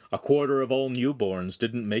 Apparently, a quarter of all newborns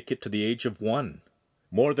didn't make it to the age of 1.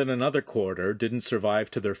 More than another quarter didn't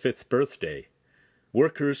survive to their 5th birthday.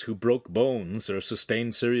 Workers who broke bones or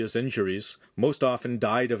sustained serious injuries most often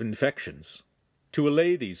died of infections. To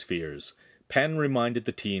allay these fears, Pan reminded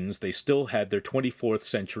the teens they still had their 24th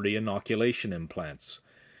century inoculation implants.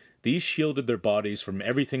 These shielded their bodies from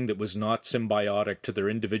everything that was not symbiotic to their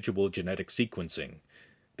individual genetic sequencing.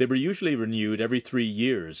 They were usually renewed every 3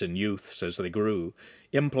 years in youths as they grew.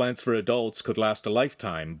 Implants for adults could last a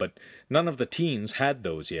lifetime, but none of the teens had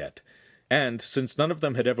those yet. And, since none of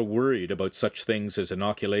them had ever worried about such things as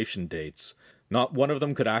inoculation dates, not one of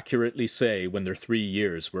them could accurately say when their 3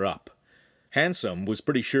 years were up. Hansum was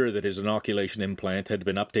pretty sure that his inoculation implant had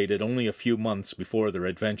been updated only a few months before their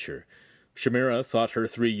adventure. Shamira thought her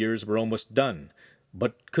 3 years were almost done,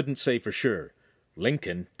 but couldn't say for sure.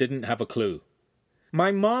 Lincoln didn't have a clue.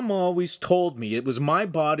 "My mom always told me it was my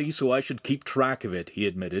body, so I should keep track of it," he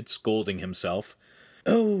admitted, scolding himself.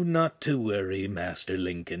 "Oh, not to worry, Master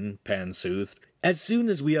Lincoln," Pan soothed. "As soon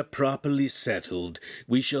as we are properly settled,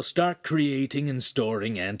 we shall start creating and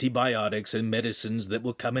storing antibiotics and medicines that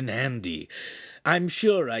will come in handy. I'm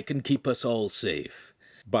sure I can keep us all safe."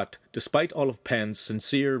 But, despite all of Pan's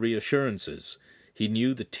sincere reassurances, he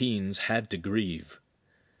knew the teens had to grieve.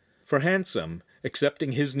 For Hansum,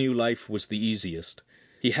 accepting his new life was the easiest.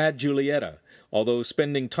 He had Julietta, although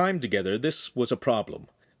spending time together this was a problem.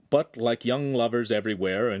 But, like young lovers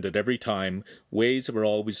everywhere and at every time, ways were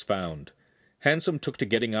always found. Hansum took to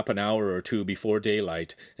getting up an hour or two before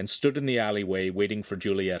daylight and stood in the alleyway waiting for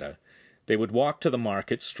Julietta. They would walk to the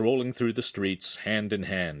market, strolling through the streets, hand in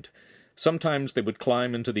hand. Sometimes they would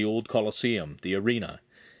climb into the old Colosseum, the arena.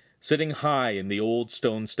 Sitting high in the old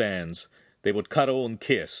stone stands, they would cuddle and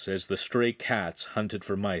kiss as the stray cats hunted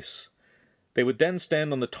for mice. They would then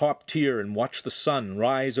stand on the top tier and watch the sun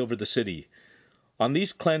rise over the city. On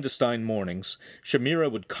these clandestine mornings,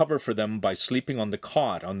 Shamira would cover for them by sleeping on the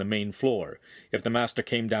cot on the main floor. If the master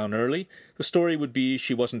came down early, the story would be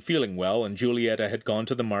she wasn't feeling well and Julietta had gone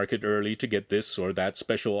to the market early to get this or that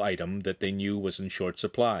special item that they knew was in short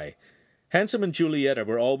supply. Hansum and Julietta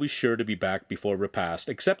were always sure to be back before repast,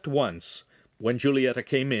 except once, when Julietta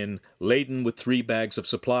came in, laden with 3 bags of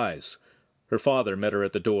supplies. Her father met her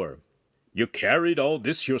at the door. "You carried all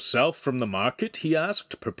this yourself from the market?" he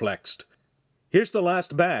asked, perplexed. "Here's the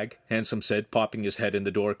last bag," Hansum said, popping his head in the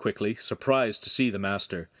door quickly, surprised to see the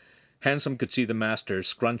master. Hansum could see the master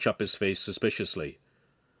scrunch up his face suspiciously.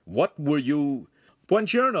 "What were you—"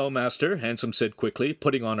 "Buongiorno, master," Hansum said quickly,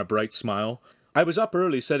 putting on a bright smile. "I was up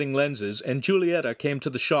early setting lenses, and Julietta came to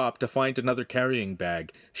the shop to find another carrying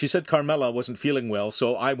bag. She said Carmela wasn't feeling well,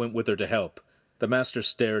 so I went with her to help." The master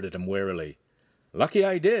stared at him warily. "Lucky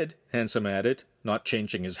I did," Hansum added, not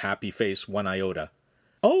changing his happy face one iota.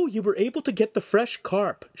 "Oh, you were able to get the fresh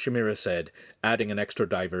carp," Shamira said, adding an extra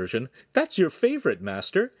diversion. "That's your favorite,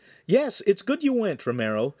 master. Yes, it's good you went,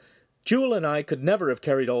 Romero. Jewel and I could never have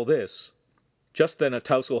carried all this." Just then a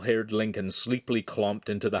tousle-haired Lincoln sleepily clomped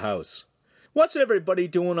into the house. "What's everybody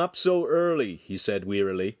doing up so early?" he said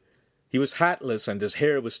wearily. He was hatless and his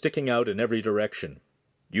hair was sticking out in every direction.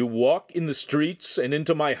 "You walk in the streets and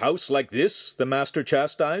into my house like this?" the master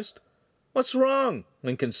chastised. "What's wrong?"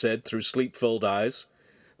 Lincoln said through sleep-filled eyes.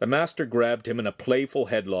 The master grabbed him in a playful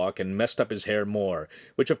headlock and messed up his hair more,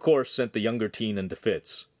 which of course sent the younger teen into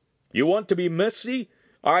fits. "You want to be messy?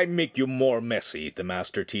 I make you more messy," the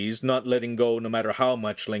master teased, not letting go no matter how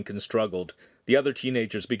much Lincoln struggled. The other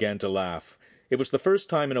teenagers began to laugh. It was the first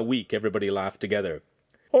time in a week everybody laughed together.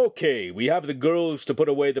 "Okay, we have the girls to put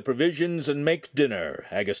away the provisions and make dinner,"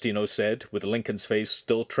 Agostino said, with Lincoln's face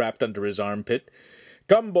still trapped under his armpit.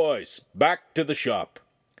 "Come, boys, back to the shop.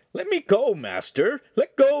 "Let me go, master!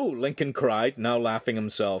 Let go!" Lincoln cried, now laughing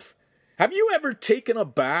himself. "Have you ever taken a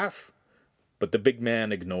bath?" But the big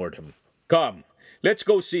man ignored him. "Come, let's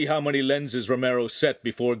go see how many lenses Romero set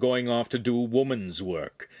before going off to do woman's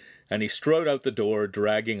work." And he strode out the door,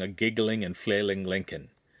 dragging a giggling and flailing Lincoln.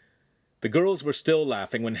 The girls were still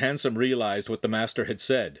laughing when Hansum realized what the master had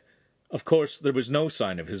said. Of course, there was no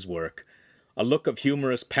sign of his work. A look of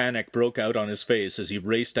humorous panic broke out on his face as he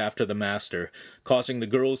raced after the master, causing the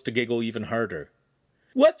girls to giggle even harder.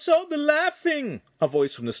 "What's all the laughing?" a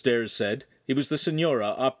voice from the stairs said. It was the Signora,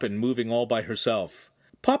 up and moving all by herself.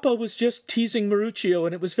 "Papa was just teasing Maruccio,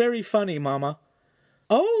 and it was very funny, Mama."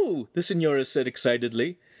 "Oh," the Signora said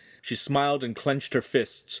excitedly. She smiled and clenched her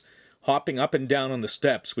fists, hopping up and down on the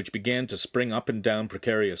steps, which began to spring up and down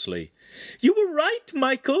precariously. "You were right,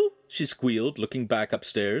 Michael," she squealed, looking back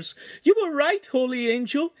upstairs. "You were right, holy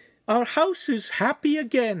angel. Our house is happy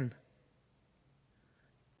again."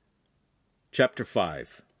 Chapter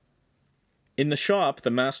 5. In the shop,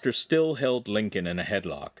 the master still held Lincoln in a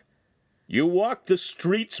headlock. "You walk the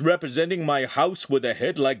streets representing my house with a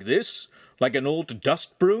head like this, like an old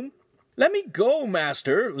dust broom?" "Let me go,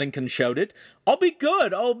 master," Lincoln shouted. "I'll be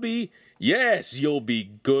good, I'll be—" "Yes, you'll be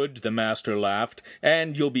good," the master laughed,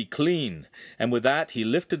 "and you'll be clean." And with that he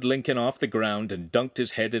lifted Lincoln off the ground and dunked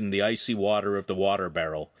his head in the icy water of the water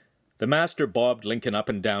barrel. The master bobbed Lincoln up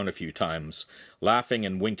and down a few times, laughing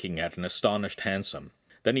and winking at an astonished Hansum.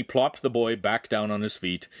 Then he plopped the boy back down on his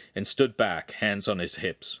feet and stood back, hands on his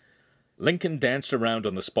hips. Lincoln danced around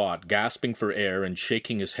on the spot, gasping for air and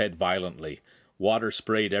shaking his head violently. Water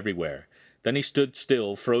sprayed everywhere. Then he stood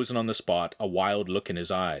still, frozen on the spot, a wild look in his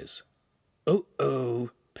eyes. "Oh,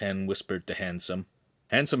 Penn whispered to Hansum.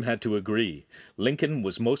 Hansum had to agree. Lincoln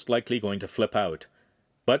was most likely going to flip out.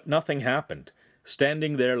 But nothing happened.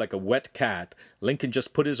 Standing there like a wet cat, Lincoln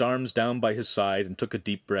just put his arms down by his side and took a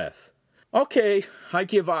deep breath. "Okay, I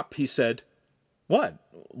give up," he said. "What?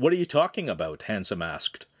 What are you talking about?" Hansum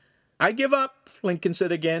asked. "I give up," Lincoln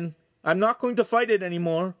said again. "I'm not going to fight it any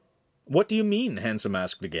more." "What do you mean?" Hansum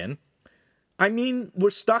asked again. "I mean, we're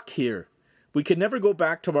stuck here. We can never go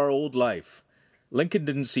back to our old life." Lincoln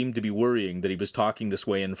didn't seem to be worrying that he was talking this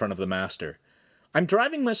way in front of the master. "I'm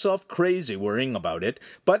driving myself crazy worrying about it,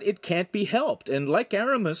 but it can't be helped, and like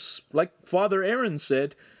Aramis, like Father Aaron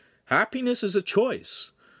said, happiness is a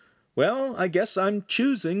choice. Well, I guess I'm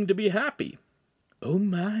choosing to be happy." "Oh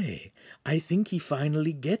my, I think he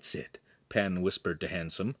finally gets it," Penn whispered to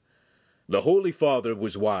Hansum. "The Holy Father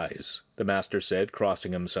was wise," the master said,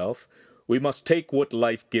 crossing himself. "We must take what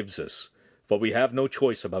life gives us, for we have no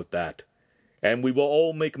choice about that. And we will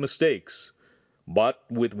all make mistakes. But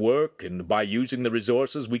with work and by using the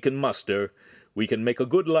resources we can muster, we can make a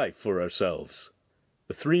good life for ourselves."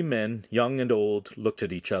 The three men, young and old, looked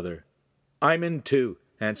at each other. "I'm in too,"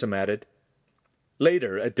 Hansum added.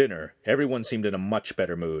 Later, at dinner, everyone seemed in a much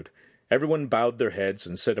better mood. Everyone bowed their heads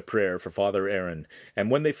and said a prayer for Father Aaron,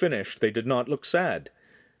 and when they finished they did not look sad.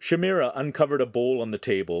 Shamira uncovered a bowl on the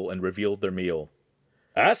table and revealed their meal.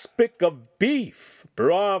 "Aspic of beef!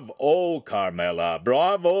 Bravo, Carmela!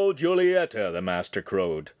 Bravo, Giulietta!" the master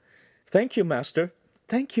crowed. "Thank you, master.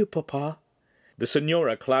 Thank you, Papa." The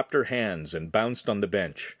Signora clapped her hands and bounced on the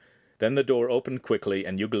bench. Then the door opened quickly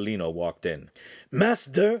and Ugolino walked in.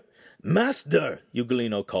 "Master! Master!"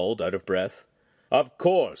 Ugolino called, out of breath. "Of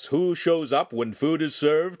course, who shows up when food is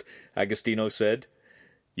served?" Agostino said.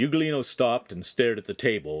 Ugolino stopped and stared at the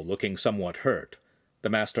table, looking somewhat hurt. The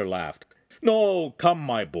master laughed. "No, come,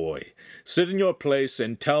 my boy. Sit in your place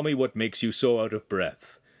and tell me what makes you so out of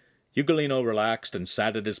breath." Ugolino relaxed and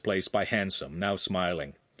sat at his place by Hansum, now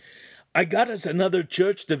smiling. "I got us another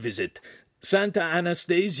church to visit, Santa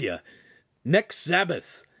Anastasia. Next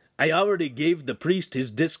Sabbath. I already gave the priest his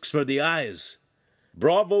discs for the eyes."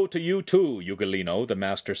 "Bravo to you too, Ugolino," the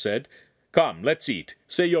master said. "Come, let's eat.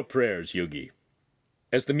 Say your prayers, Yugi."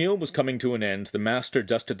 As the meal was coming to an end, the master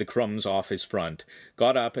dusted the crumbs off his front,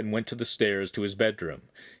 got up and went to the stairs to his bedroom.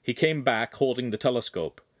 He came back holding the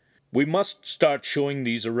telescope. "We must start showing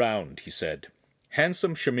these around," he said.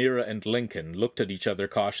 Hansum, Shamira, and Lincoln looked at each other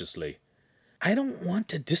cautiously. "I don't want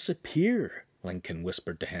to disappear," Lincoln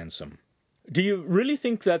whispered to Hansum. "Do you really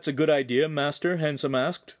think that's a good idea, master?" Hansum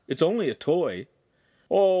asked. "It's only a toy."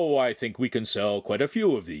 "Oh, I think we can sell quite a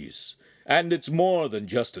few of these. And it's more than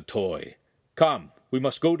just a toy. Come, we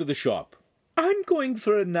must go to the shop." "I'm going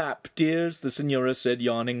for a nap, dears," the Signora said,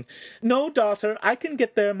 yawning. "No, daughter, I can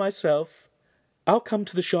get there myself." "I'll come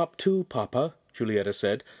to the shop too, Papa," Giulietta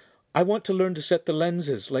said. "I want to learn to set the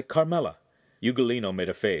lenses like Carmela." Ugolino made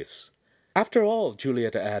a face. "After all,"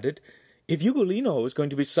 Giulietta added, "if Ugolino is going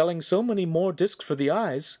to be selling so many more discs for the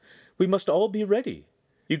eyes, we must all be ready.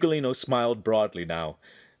 Ugolino smiled broadly now.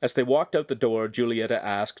 As they walked out the door, Giulietta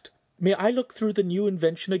asked, "May I look through the new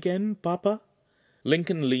invention again, Papa?"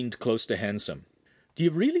 Lincoln leaned close to Hansum. "Do you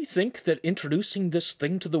really think that introducing this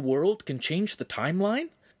thing to the world can change the timeline?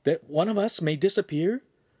 That one of us may disappear?"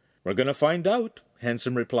 "We're going to find out,"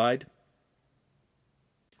 Hansum replied.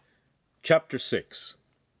 Chapter 6.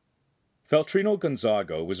 Feltrino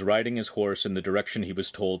Gonzago was riding his horse in the direction he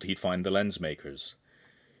was told he'd find the lens-makers.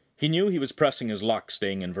 He knew he was pressing his luck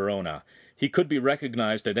staying in Verona. He could be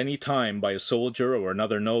recognized at any time by a soldier or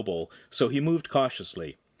another noble, so he moved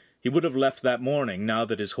cautiously. He would have left that morning, now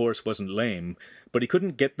that his horse wasn't lame, but he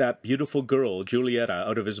couldn't get that beautiful girl, Giulietta,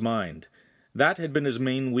 out of his mind. That had been his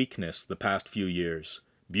main weakness the past few years.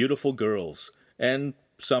 Beautiful girls, and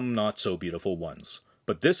some not-so-beautiful ones.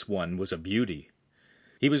 But this one was a beauty.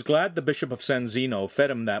 He was glad the Bishop of San Zeno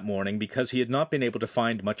fed him that morning because he had not been able to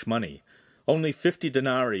find much money. Only 50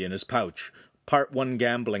 denarii in his pouch, part won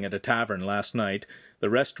gambling at a tavern last night, the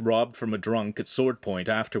rest robbed from a drunk at sword point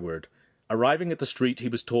afterward. Arriving at the street he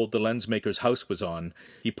was told the lensmaker's house was on,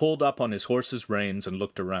 he pulled up on his horse's reins and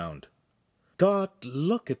looked around. "God,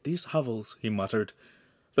 look at these hovels," he muttered.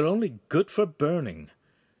 "They're only good for burning.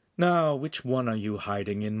 Now, which one are you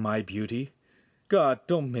hiding in, my beauty? God,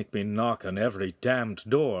 don't make me knock on every damned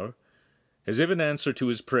door." As if in answer to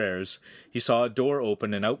his prayers, he saw a door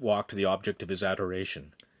open and out walked the object of his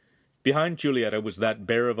adoration. Behind Giulietta was that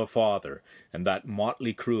bear of a father and that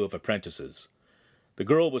motley crew of apprentices. The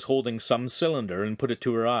girl was holding some cylinder and put it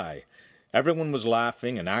to her eye. Everyone was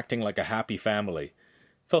laughing and acting like a happy family.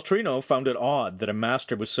 Feltrino found it odd that a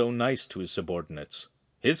master was so nice to his subordinates.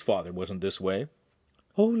 His father wasn't this way.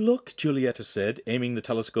 "Oh, look," Giulietta said, aiming the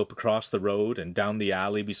telescope across the road and down the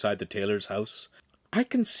alley beside the tailor's house. "I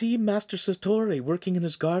can see Master Sartori working in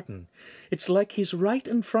his garden. It's like he's right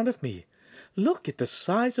in front of me. Look at the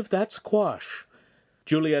size of that squash."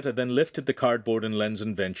 Giulietta then lifted the cardboard and lens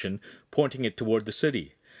invention, pointing it toward the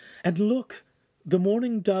city. "And look, the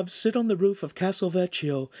mourning doves sit on the roof of Castle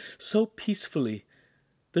Vecchio so peacefully.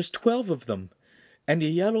 There's 12 of them, and a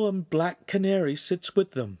yellow and black canary sits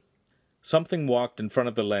with them." Something walked in front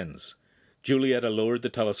of the lens. Giulietta lowered the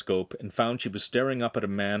telescope and found she was staring up at a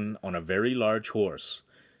man on a very large horse.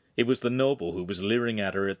 It was the noble who was leering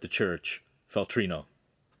at her at the church, Feltrino.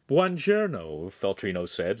 "Buongiorno," Feltrino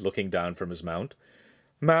said, looking down from his mount.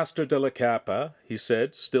 "Master della Capa," he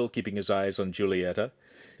said, still keeping his eyes on Giulietta.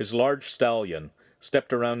 His large stallion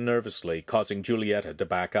stepped around nervously, causing Giulietta to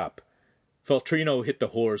back up. Feltrino hit the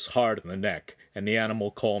horse hard in the neck, and the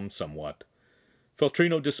animal calmed somewhat.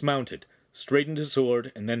 Feltrino dismounted, straightened his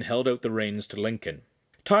sword, and then held out the reins to Lincoln.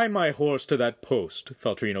 "Tie my horse to that post,"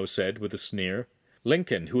 Feltrino said with a sneer.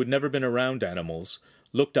 Lincoln, who had never been around animals,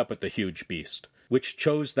 looked up at the huge beast, which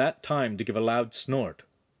chose that time to give a loud snort.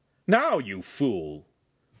 "Now, you fool!"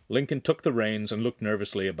 Lincoln took the reins and looked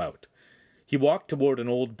nervously about. He walked toward an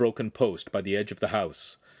old broken post by the edge of the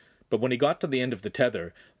house. But when he got to the end of the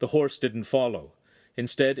tether, the horse didn't follow.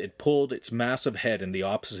 Instead, it pulled its massive head in the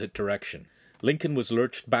opposite direction. Lincoln was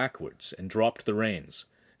lurched backwards and dropped the reins.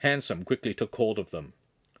 Hansum quickly took hold of them.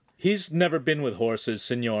 "He's never been with horses,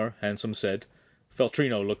 Signor," Hansum said.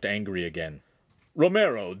 Feltrino looked angry again.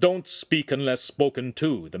 "Romero, don't speak unless spoken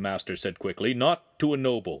to," the master said quickly, "not to a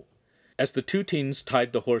noble." As the two teens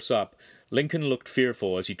tied the horse up, Lincoln looked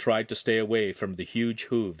fearful as he tried to stay away from the huge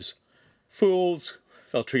hooves. "Fools,"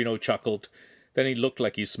 Feltrino chuckled. Then he looked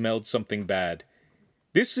like he smelled something bad.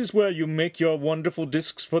 "This is where you make your wonderful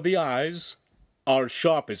discs for the eyes?" "Our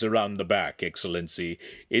shop is around the back, Excellency.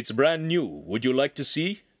 It's brand new. Would you like to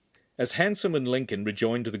see?" As Hansum and Lincoln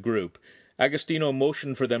rejoined the group, Agostino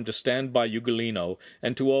motioned for them to stand by Ugolino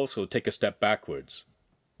and to also take a step backwards.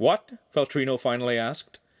 "What?" Feltrino finally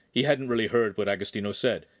asked. He hadn't really heard what Agostino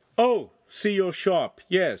said. "Oh, see your shop,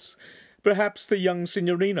 yes. Perhaps the young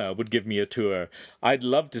signorina would give me a tour. I'd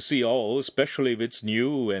love to see all, especially if it's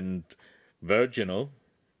new and virginal."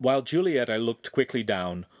 While Giulietta looked quickly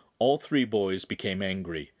down, all three boys became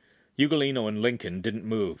angry. Ugolino and Lincoln didn't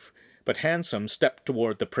move, but Hansum stepped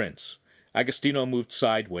toward the prince. Agostino moved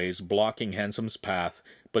sideways, blocking Hansum's path,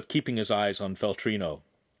 but keeping his eyes on Feltrino.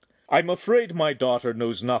 "I'm afraid my daughter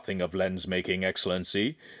knows nothing of lens-making,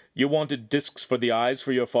 Excellency. You wanted discs for the eyes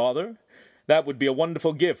for your father? That would be a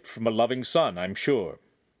wonderful gift from a loving son, I'm sure."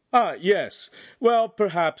 "Ah, yes. Well,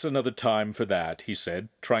 perhaps another time for that," he said,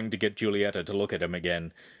 trying to get Giulietta to look at him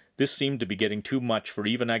again. This seemed to be getting too much for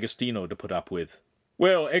even Agostino to put up with.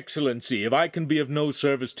 "Well, Excellency, if I can be of no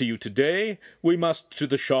service to you today, we must to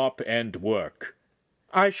the shop and work."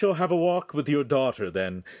 "I shall have a walk with your daughter,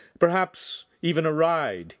 then. Perhaps even a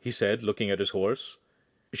ride," he said, looking at his horse.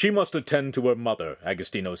 "She must attend to her mother,"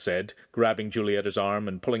 Agostino said, grabbing Giulietta's arm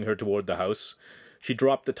and pulling her toward the house. She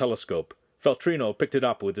dropped the telescope. Feltrino picked it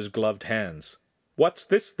up with his gloved hands. "What's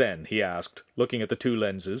this, then?" he asked, looking at the two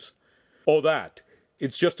lenses. "Oh, that.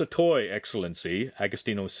 It's just a toy, Excellency,"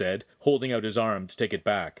 Agostino said, holding out his arm to take it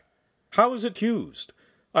back. "How is it used?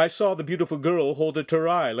 I saw the beautiful girl hold it to her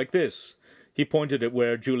eye, like this." He pointed at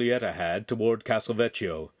where Giulietta had, toward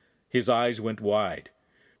Castelvecchio. His eyes went wide.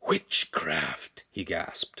 "Witchcraft," he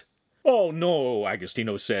gasped. "Oh, no,"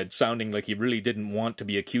 Agostino said, sounding like he really didn't want to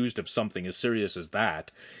be accused of something as serious as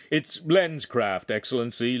that. "It's lenscraft,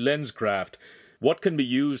 Excellency, lenscraft. What can be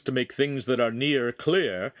used to make things that are near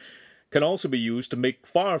clear can also be used to make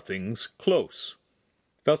far things close."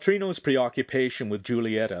 Feltrino's preoccupation with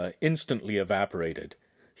Giulietta instantly evaporated.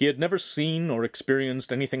 He had never seen or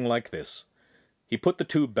experienced anything like this. He put the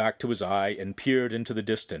tube back to his eye and peered into the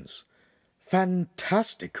distance.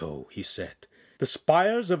 "Fantastico," he said. "The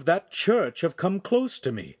spires of that church have come close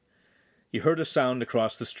to me." He heard a sound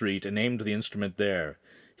across the street and aimed the instrument there.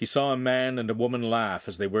 He saw a man and a woman laugh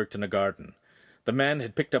as they worked in a garden. The man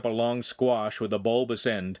had picked up a long squash with a bulbous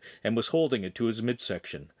end and was holding it to his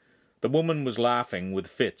midsection. The woman was laughing with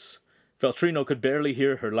fits. Feltrino could barely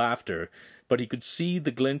hear her laughter, but he could see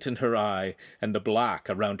the glint in her eye and the black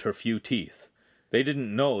around her few teeth. They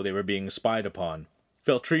didn't know they were being spied upon.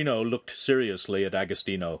 Feltrino looked seriously at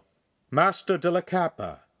Agostino. "Master della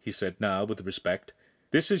Capa," he said now with respect,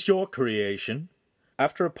 "this is your creation?"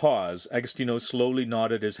 After a pause, Agostino slowly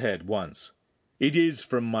nodded his head once. "It is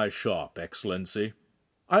from my shop, Excellency."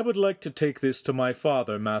 "I would like to take this to my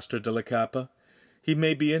father, Master della Capa. He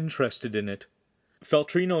may be interested in it."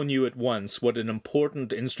 Feltrino knew at once what an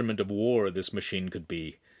important instrument of war this machine could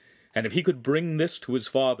be, and if he could bring this to his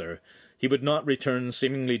father, he would not return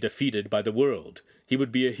seemingly defeated by the world. He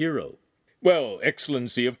would be a hero. "Well,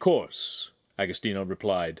 Excellency, of course," Agostino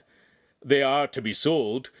replied. "They are to be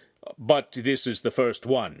sold, but this is the first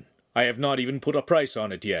one. I have not even put a price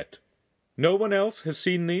on it yet." "No one else has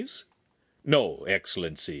seen these?" "No,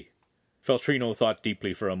 Excellency." Feltrino thought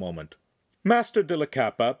deeply for a moment. "Master della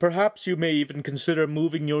Capa, perhaps you may even consider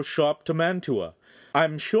moving your shop to Mantua.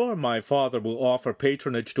 I'm sure my father will offer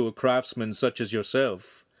patronage to a craftsman such as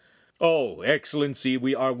yourself." "Oh, Excellency,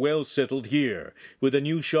 we are well settled here, with a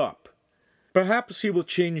new shop." "Perhaps he will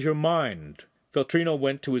change your mind." Feltrino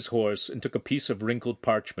went to his horse and took a piece of wrinkled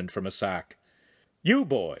parchment from a sack. "You,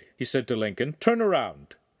 boy," he said to Lincoln, "turn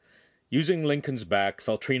around." Using Lincoln's back,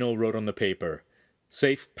 Feltrino wrote on the paper,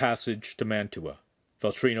 "Safe passage to Mantua.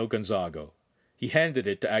 Feltrino Gonzago." He handed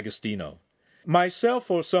it to Agostino. "Myself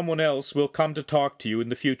or someone else will come to talk to you in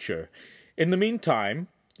the future. In the meantime,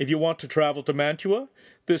 if you want to travel to Mantua,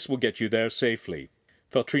 this will get you there safely."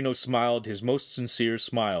 Feltrino smiled his most sincere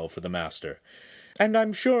smile for the master. "And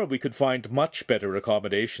I'm sure we could find much better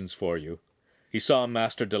accommodations for you." He saw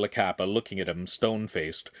Master della Capa looking at him,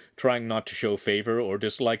 stone-faced, trying not to show favor or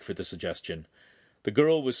dislike for the suggestion. The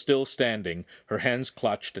girl was still standing, her hands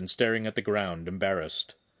clutched and staring at the ground,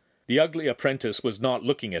 embarrassed. The ugly apprentice was not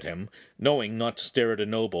looking at him, knowing not to stare at a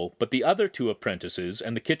noble, but the other two apprentices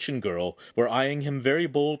and the kitchen girl were eyeing him very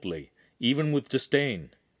boldly, even with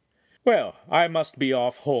disdain. "Well, I must be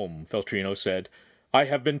off home," Feltrino said. "I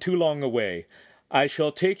have been too long away. I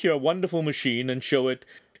shall take your wonderful machine and show it—"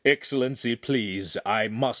 "Excellency, please, I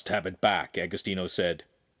must have it back," Agostino said.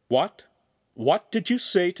 "What? What did you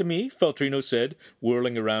say to me?" Feltrino said,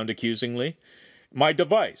 whirling around accusingly. "My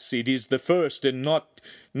device. It is the first and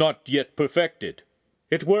not yet perfected."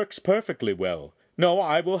 "It works perfectly well. No,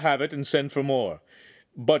 I will have it and send for more."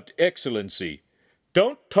 "But, Excellency—"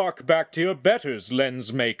 "Don't talk back to your betters,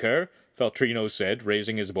 lens-maker," Feltrino said,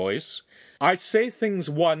 raising his voice. "I say things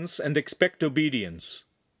once and expect obedience."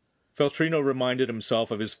 Feltrino reminded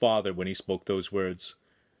himself of his father when he spoke those words.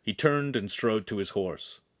 He turned and strode to his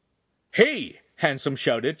horse. "Hey!" Hansum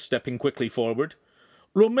shouted, stepping quickly forward.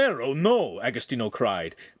 "Romero, no!" Agostino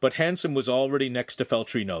cried, but Hansum was already next to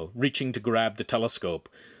Feltrino, reaching to grab the telescope.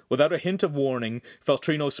 Without a hint of warning,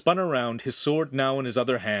 Feltrino spun around, his sword now in his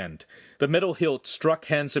other hand. The metal hilt struck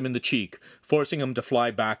Hansum in the cheek, forcing him to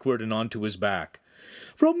fly backward and onto his back.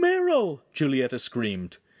 "Romero!" Giulietta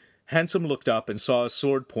screamed. Hansum looked up and saw a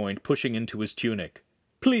sword point pushing into his tunic.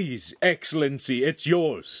 "Please, Excellency, it's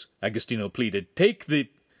yours," Agostino pleaded. "Take the—"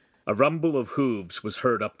 A rumble of hooves was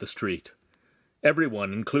heard up the street.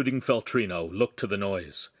 Everyone, including Feltrino, looked to the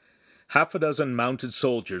noise. Half a dozen mounted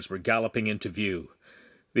soldiers were galloping into view.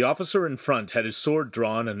 The officer in front had his sword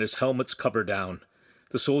drawn and his helmets cover down.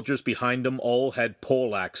 The soldiers behind him all had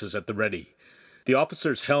pole-axes at the ready. The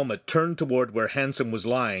officer's helmet turned toward where Hansum was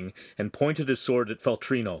lying and pointed his sword at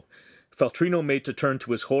Feltrino. Feltrino made to turn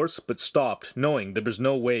to his horse, but stopped, knowing there was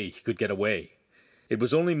no way he could get away. It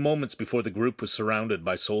was only moments before the group was surrounded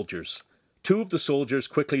by soldiers. Two of the soldiers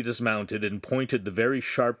quickly dismounted and pointed the very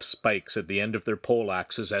sharp spikes at the end of their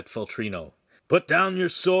pole-axes at Feltrino. "Put down your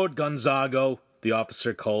sword, Gonzago," the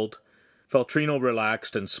officer called. Feltrino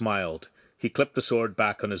relaxed and smiled. He clipped the sword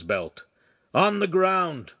back on his belt. "On the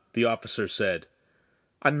ground," the officer said.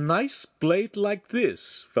 "A nice blade like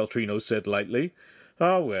this," Feltrino said lightly.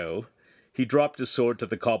 "Ah, well." He dropped his sword to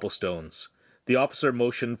the cobblestones. The officer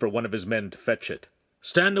motioned for one of his men to fetch it.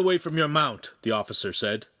 "Stand away from your mount," the officer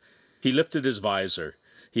said. He lifted his visor.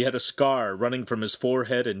 He had a scar running from his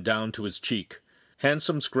forehead and down to his cheek.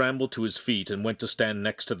 Hansum scrambled to his feet and went to stand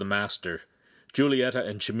next to the master. Julietta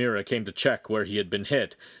and Shamira came to check where he had been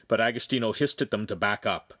hit, but Agostino hissed at them to back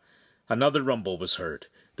up. Another rumble was heard,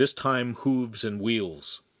 this time hooves and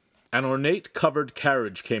wheels. An ornate covered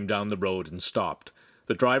carriage came down the road and stopped.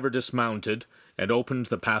 The driver dismounted and opened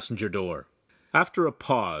the passenger door. After a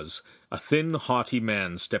pause, a thin, haughty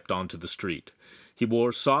man stepped onto the street. He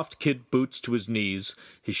wore soft kid boots to his knees,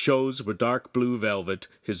 his shoes were dark blue velvet,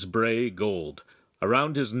 his braid gold.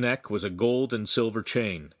 Around his neck was a gold and silver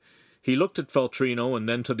chain. He looked at Feltrino and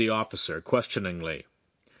then to the officer, questioningly.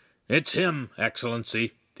 "It's him,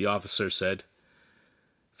 Excellency," the officer said.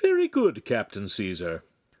 "Very good, Captain Caesar."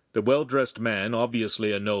 The well-dressed man,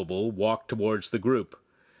 obviously a noble, walked towards the group.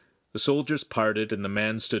 The soldiers parted, and the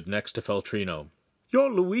man stood next to Feltrino. "You're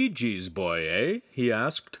Luigi's boy, eh?" he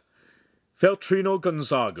asked. "Feltrino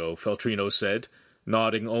Gonzago," Feltrino said,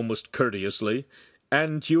 nodding almost courteously.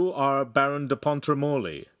 "And you are Baron de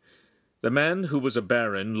Pontremoli." The man, who was a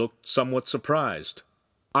baron, looked somewhat surprised.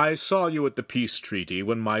 "I saw you at the peace treaty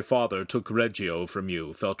when my father took Reggio from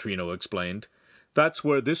you," Feltrino explained. "That's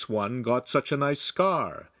where this one got such a nice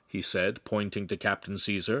scar," he said, pointing to Captain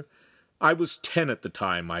Caesar. "I was 10 at the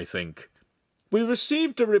time, I think." "We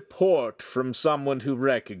received a report from someone who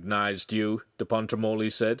recognized you," de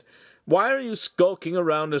Pontremoli said. "Why are you skulking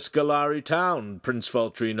around Escalari town, Prince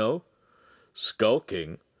Feltrino?"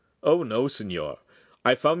 "Skulking? Oh, no, signor.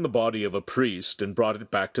 I found the body of a priest and brought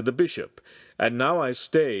it back to the bishop, and now I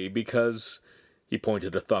stay because—" He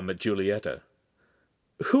pointed a thumb at Julietta.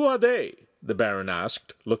 "Who are they?" the baron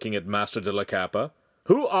asked, looking at Master de la Cappa.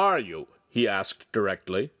 "Who are you?" he asked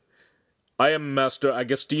directly. "I am Master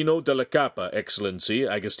Agostino de la Cappa, Excellency,"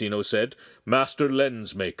 Agostino said, "Master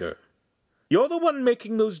lens-maker." "You're the one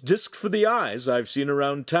making those discs for the eyes I've seen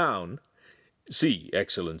around town?" "Si,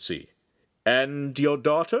 Excellency." "And your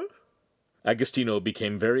daughter?" Agostino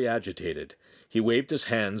became very agitated. He waved his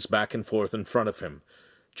hands back and forth in front of him.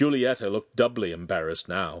 Julietta looked doubly embarrassed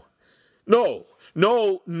now. "No,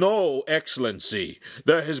 no, no, Excellency.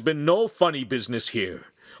 There has been no funny business here.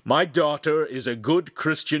 My daughter is a good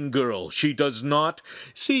Christian girl. She does not—"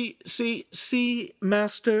 See,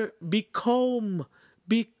 Master, be calm,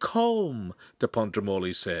 de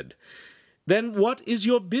Pontremoli said. "Then what is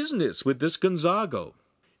your business with this Gonzago?"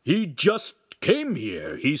 "He just came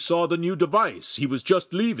here. He saw the new device. He was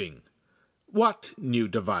just leaving." "What new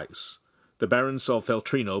device?" The baron saw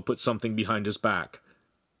Feltrino put something behind his back.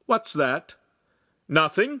 "What's that?"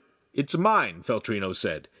 "Nothing. It's mine," Feltrino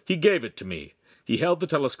said. "He gave it to me." He held the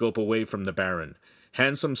telescope away from the baron.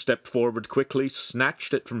 Hansum stepped forward quickly,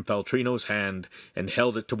 snatched it from Feltrino's hand, and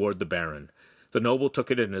held it toward the baron. The noble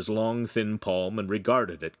took it in his long, thin palm and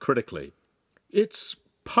regarded it critically. "It's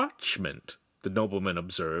parchment," the nobleman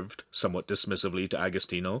observed, somewhat dismissively to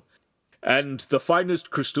Agostino. "And the finest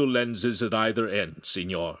crystal lenses at either end,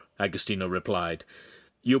 signor," Agostino replied.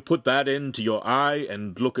 "You put that into your eye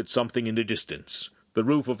and look at something in the distance. The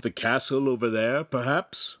roof of the castle over there,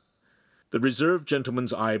 perhaps?" The reserved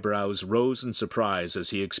gentleman's eyebrows rose in surprise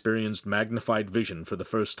as he experienced magnified vision for the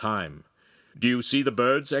first time. "Do you see the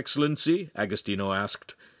birds, Excellency?" Agostino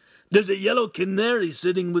asked. "There's a yellow canary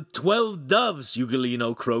sitting with 12 doves,"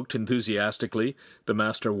 Ugolino croaked enthusiastically. The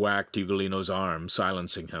master whacked Ugolino's arm,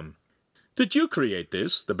 silencing him. "Did you create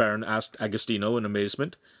this?" the baron asked Agostino in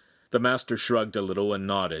amazement. The master shrugged a little and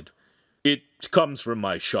nodded. "It comes from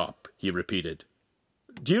my shop," he repeated.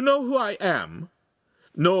 "Do you know who I am?"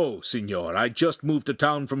 "No, signor, I just moved to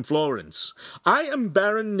town from Florence. I am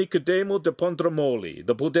Baron Nicodemo de Pontremoli,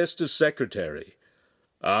 the Podesta's secretary."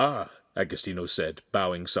 "Ah," Agostino said,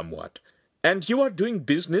 bowing somewhat. "And you are doing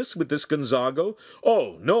business with this Gonzago?"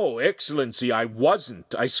 "Oh, no, Excellency, I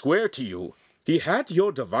wasn't, I swear to you." "He had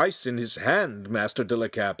your device in his hand, Master de la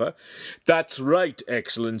Cappa." "That's right,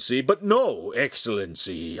 Excellency, but no,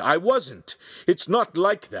 Excellency, I wasn't. It's not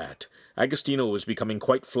like that." Agostino was becoming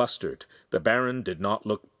quite flustered. The baron did not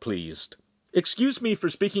look pleased. "Excuse me for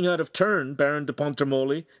speaking out of turn, Baron de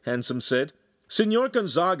Pontremoli," Hansum said. Signor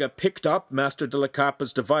Gonzaga picked up Master de la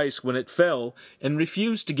Capa's device when it fell and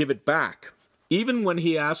refused to give it back, even when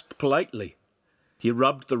he asked politely. He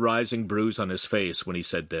rubbed the rising bruise on his face when he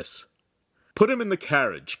said this. "Put him in the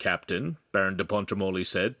carriage, Captain," Baron de Pontremoli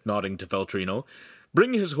said, nodding to Feltrino.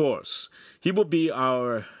 "Bring his horse. He will be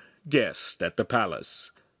our guest at the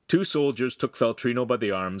palace." 2 soldiers took Feltrino by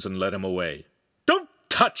the arms and led him away. "Don't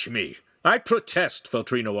touch me! I protest,"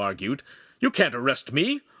 Feltrino argued. "You can't arrest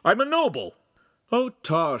me. I'm a noble." "Oh,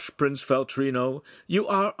 tosh, Prince Feltrino, you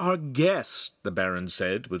are our guest," the Baron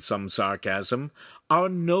said with some sarcasm. "Our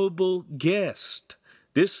noble guest."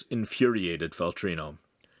 This infuriated Feltrino.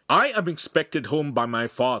 "I am expected home by my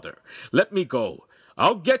father. Let me go.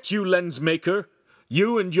 I'll get you, lensmaker.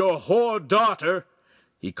 You and your whore daughter,"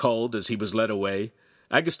 he called as he was led away.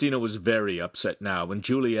 Agostino was very upset now, and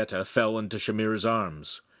Giulietta fell into Shamira's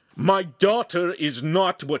arms. "My daughter is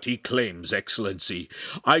not what he claims, Excellency.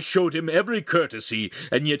 I showed him every courtesy,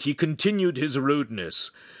 and yet he continued his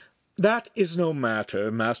rudeness." "That is no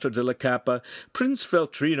matter, Master de la Capa. Prince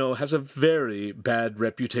Feltrino has a very bad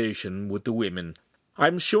reputation with the women.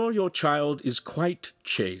 I'm sure your child is quite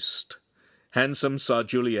chaste." Hansum saw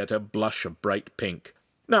Giulietta blush a bright pink.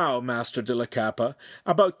 "Now, Master de la Capa,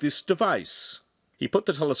 about this device." He put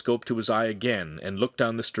the telescope to his eye again and looked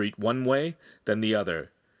down the street one way, then the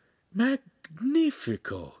other.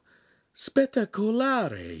 "Magnifico!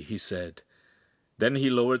 Spettacolare!" he said. Then he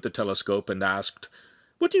lowered the telescope and asked,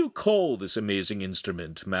 "What do you call this amazing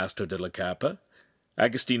instrument, Master de la Capa?"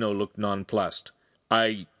 Agostino looked nonplussed.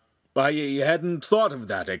 I hadn't thought of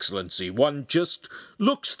that, Excellency. One just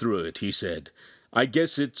looks through it," he said. "I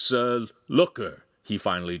guess it's a looker," he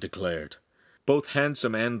finally declared. Both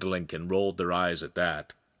Hansum and Lincoln rolled their eyes at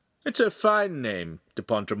that. "It's a fine name," de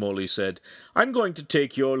Pontremoli said. "I'm going to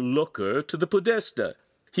take your looker to the Podesta.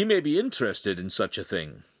 He may be interested in such a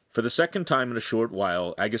thing." For the second time in a short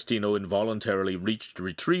while, Agostino involuntarily reached to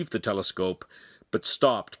retrieve the telescope, but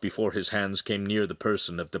stopped before his hands came near the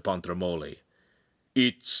person of de Pontremoli.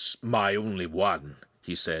 "It's my only one,"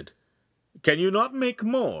 he said. "Can you not make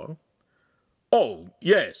more?" "Oh,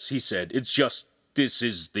 yes," he said. "It's just this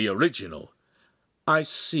is the original." "I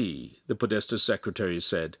see," the Podesta's secretary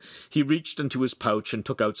said. He reached into his pouch and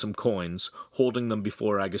took out some coins, holding them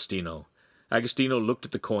before Agostino. Agostino looked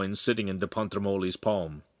at the coins sitting in de Pontremoli's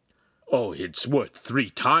palm. "Oh, it's worth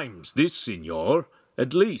 3 times this, signor,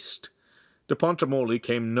 at least." De Pontremoli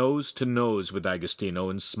came nose to nose with Agostino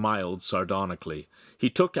and smiled sardonically.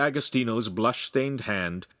 He took Agostino's blush-stained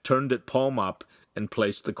hand, turned it palm up, and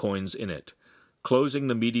placed the coins in it. Closing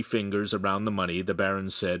the meaty fingers around the money, the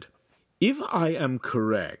Baron said, "If I am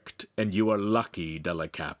correct, and you are lucky, de la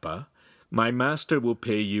Capa, my master will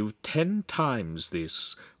pay you 10 times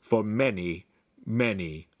this for many,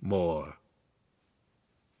 many more."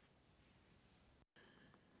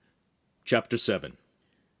 Chapter 7.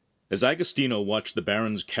 As Agostino watched the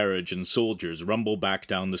Baron's carriage and soldiers rumble back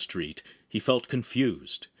down the street, he felt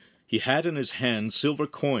confused. He had in his hand silver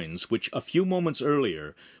coins which, a few moments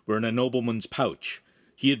earlier, were in a nobleman's pouch.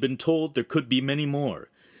 He had been told there could be many more.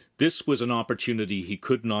 This was an opportunity he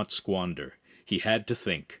could not squander. He had to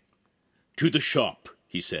think. "To the shop,"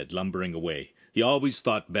 he said, lumbering away. He always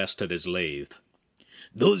thought best at his lathe.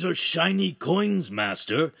 "Those are shiny coins,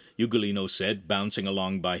 master," Ugolino said, bouncing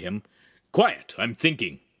along by him. "Quiet, I'm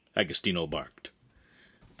thinking," Agostino barked.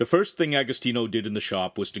 The first thing Agostino did in the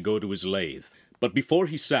shop was to go to his lathe. But before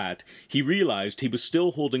he sat, he realized he was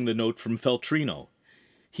still holding the note from Feltrino.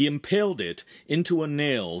 He impaled it into a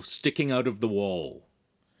nail sticking out of the wall.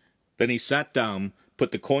 Then he sat down,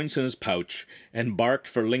 put the coins in his pouch, and barked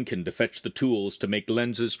for Lincoln to fetch the tools to make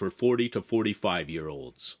lenses for 40 to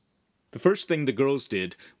 45-year-olds. The first thing the girls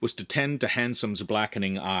did was to tend to Hansum's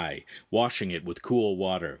blackening eye, washing it with cool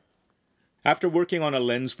water. After working on a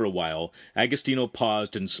lens for a while, Agostino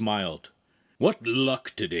paused and smiled. "What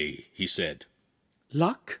luck today," he said.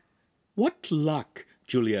 "Luck? What luck?"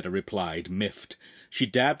 Giulietta replied, miffed. She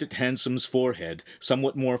dabbed at Hansum's forehead,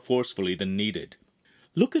 somewhat more forcefully than needed.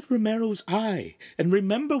 "Look at Romero's eye, and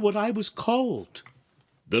remember what I was called."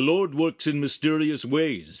 "The Lord works in mysterious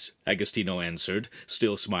ways," Agostino answered,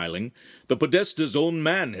 still smiling. "The Podesta's own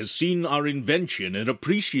man has seen our invention and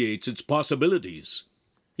appreciates its possibilities."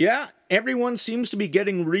 "Yeah, everyone seems to be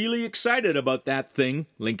getting really excited about that thing,"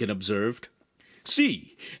 Lincoln observed.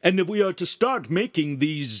 "See, and if we are to start making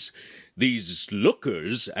these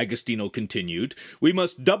lookers," Agostino continued, "we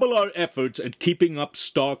must double our efforts at keeping up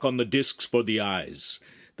stock on the discs for the eyes."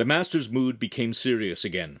 The master's mood became serious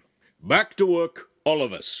again. "Back to work, all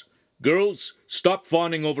of us. Girls, stop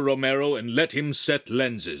fawning over Romero and let him set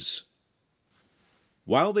lenses."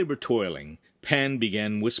 While they were toiling, Pan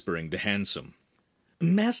began whispering to Hansum.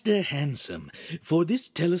 Master Hansum, for this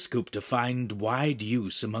telescope to find wide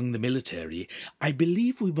use among the military, I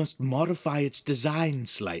believe we must modify its design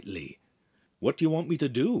slightly. What do you want me to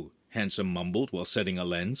do? Hansum mumbled while setting a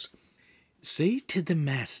lens. Say to the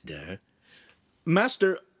master...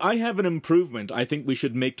 Master, I have an improvement I think we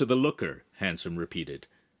should make to the looker, Hansum repeated.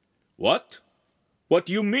 What? What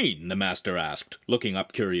do you mean? The master asked, looking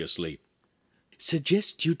up curiously.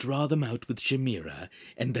 Suggest you draw them out with Shamira,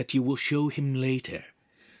 and that you will show him later.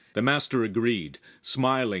 The master agreed,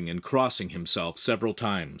 smiling and crossing himself several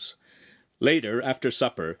times. Later, after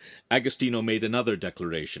supper, Agostino made another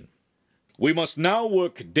declaration. We must now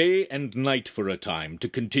work day and night for a time to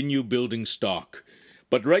continue building stock.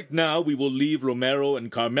 But right now we will leave Romero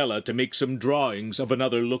and Carmela to make some drawings of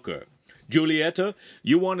another looker. Giulietta,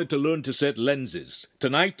 you wanted to learn to set lenses.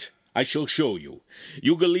 Tonight, I shall show you.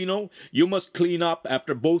 Ugolino, you must clean up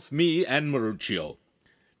after both me and Maruccio.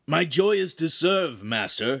 My joy is to serve,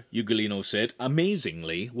 master, Ugolino said,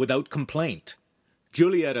 amazingly, without complaint.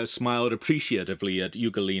 Giulietta smiled appreciatively at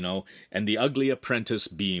Ugolino, and the ugly apprentice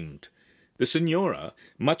beamed. The signora,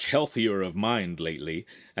 much healthier of mind lately,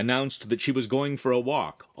 announced that she was going for a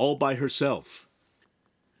walk, all by herself.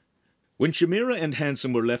 When Shamira and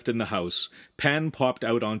Hansum were left in the house, Pan popped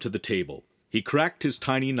out onto the table. He cracked his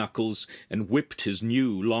tiny knuckles and whipped his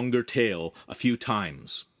new, longer tail a few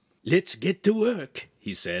times. Let's get to work,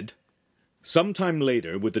 he said. Some time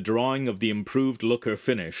later, with the drawing of the improved looker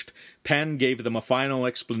finished, Pan gave them a final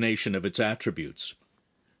explanation of its attributes.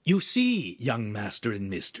 You see, young master and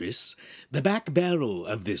mistress, the back barrel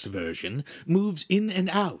of this version moves in and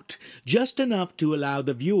out, just enough to allow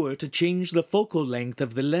the viewer to change the focal length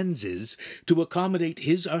of the lenses to accommodate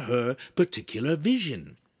his or her particular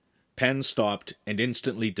vision. Pan stopped and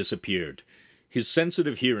instantly disappeared. His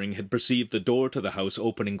sensitive hearing had perceived the door to the house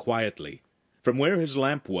opening quietly. From where his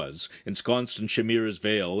lamp was, ensconced in Shamira's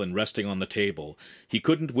veil and resting on the table, he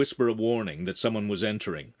couldn't whisper a warning that someone was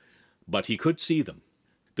entering. But he could see them.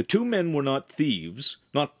 The two men were not thieves,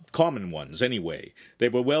 not common ones, anyway. They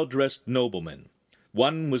were well-dressed noblemen.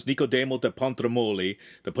 One was Nicodemo da Pontremoli,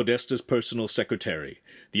 the Podesta's personal secretary.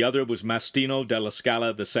 The other was Mastino della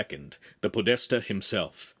Scala II, the Podesta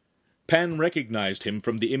himself. Pan recognized him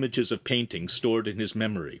from the images of paintings stored in his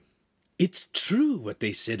memory. It's true what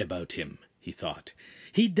they said about him, he thought.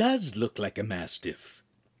 He does look like a mastiff.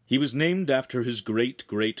 He was named after his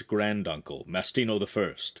great-great-granduncle, Mastino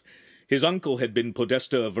I. His uncle had been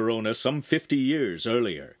Podesta of Verona some 50 years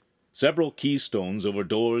earlier. Several keystones over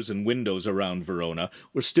doors and windows around Verona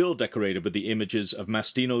were still decorated with the images of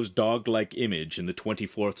Mastino's dog-like image in the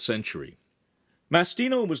 24th century.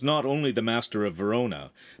 Mastino was not only the master of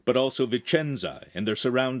Verona, but also Vicenza and their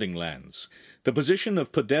surrounding lands. The position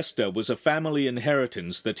of Podesta was a family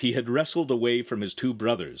inheritance that he had wrestled away from his two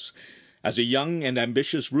brothers. As a young and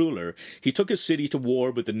ambitious ruler, he took his city to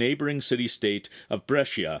war with the neighboring city-state of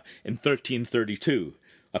Brescia in 1332.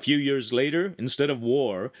 A few years later, instead of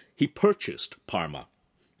war, he purchased Parma.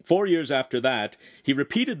 4 years after that, he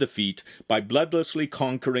repeated the feat by bloodlessly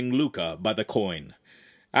conquering Lucca by the coin.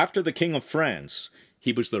 After the King of France,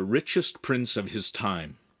 he was the richest prince of his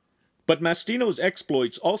time. But Mastino's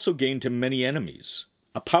exploits also gained him many enemies.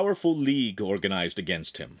 A powerful league organized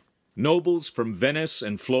against him. Nobles from Venice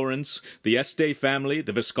and Florence, the Este family,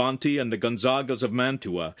 the Visconti, and the Gonzagas of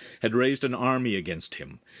Mantua had raised an army against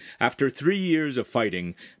him. After 3 years of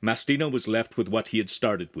fighting, Mastino was left with what he had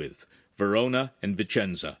started with, Verona and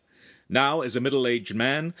Vicenza. Now, as a middle-aged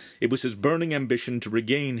man, it was his burning ambition to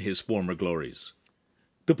regain his former glories.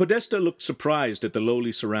 The Podesta looked surprised at the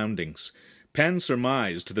lowly surroundings. Pan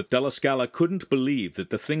surmised that Della Scala couldn't believe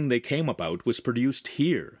that the thing they came about was produced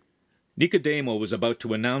here. Nicodemo was about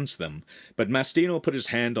to announce them, but Mastino put his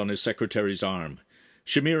hand on his secretary's arm.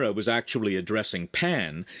 Shamira was actually addressing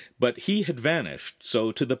Pan, but he had vanished,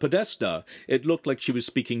 so to the Podesta it looked like she was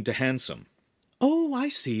speaking to Hansum. Oh, I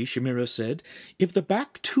see, Shamira said. If the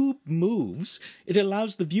back tube moves, it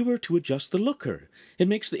allows the viewer to adjust the looker. It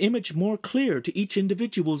makes the image more clear to each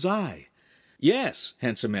individual's eye. Yes,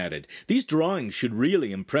 Hansum added, these drawings should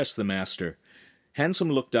really impress the master.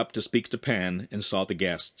 Hansum looked up to speak to Pan and saw the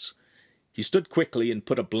guests. He stood quickly and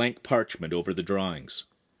put a blank parchment over the drawings.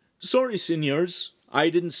 Sorry, signors, I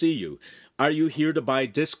didn't see you. Are you here to buy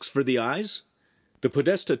discs for the eyes? The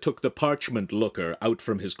Podesta took the parchment looker out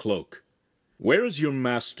from his cloak. Where is your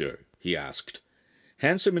master? He asked.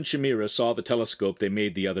 Hansum and Shamira saw the telescope they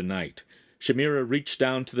made the other night. Shamira reached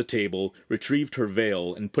down to the table, retrieved her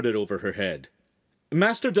veil, and put it over her head.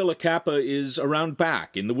 Master della Cappa is around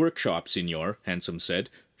back in the workshop, signor, Hansum said.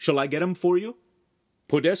 Shall I get him for you?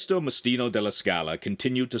 Podesta Mastino della Scala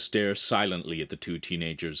continued to stare silently at the two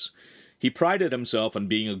teenagers. He prided himself on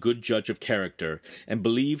being a good judge of character, and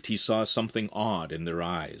believed he saw something odd in their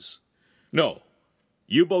eyes. "No,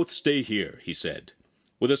 you both stay here," he said.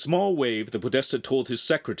 With a small wave, the Podesta told his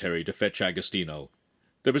secretary to fetch Agostino.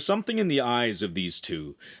 There was something in the eyes of these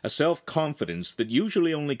two, a self-confidence that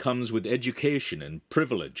usually only comes with education and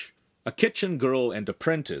privilege. A kitchen girl and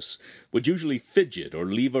apprentice would usually fidget or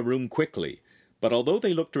leave a room quickly, but although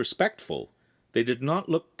they looked respectful, they did not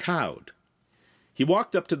look cowed. He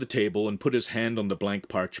walked up to the table and put his hand on the blank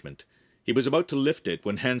parchment. He was about to lift it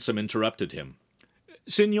when Hansum interrupted him.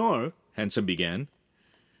 "Signor," Hansum began,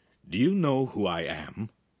 "do you know who I am?"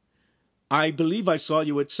 "I believe I saw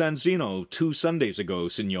you at San Zeno 2 Sundays ago,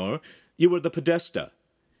 signor. You were the Podesta."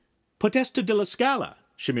 "Podesta della Scala,"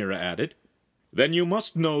 Shamira added. "Then you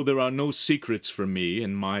must know there are no secrets from me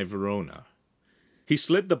in my Verona." He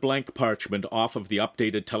slid the blank parchment off of the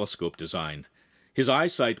updated telescope design. His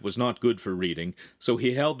eyesight was not good for reading, so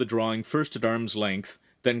he held the drawing first at arm's length,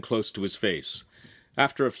 then close to his face.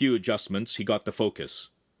 After a few adjustments, he got the focus.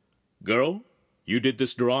 "Girl, you did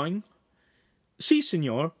this drawing?" "Si,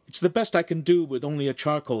 signor. It's the best I can do with only a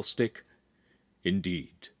charcoal stick."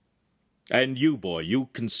 "Indeed. And you, boy, you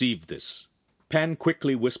conceived this." Pan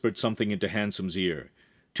quickly whispered something into Hansum's ear.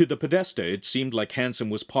 To the Podesta, it seemed like Hansum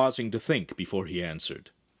was pausing to think before he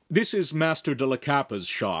answered. "This is Master Della Cappa's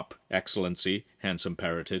shop, Excellency," Hansum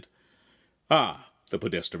parroted. "Ah," the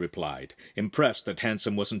Podesta replied, impressed that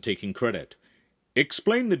Hansum wasn't taking credit.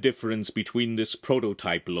 "Explain the difference between this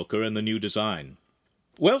prototype looker and the new design."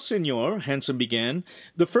 "Well, signor," Hansum began,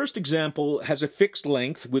 "the first example has a fixed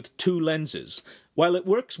length with 2 lenses. While it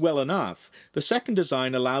works well enough, the second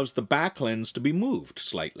design allows the back lens to be moved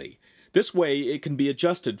slightly. This way it can be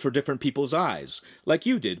adjusted for different people's eyes, like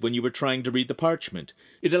you did when you were trying to read the parchment.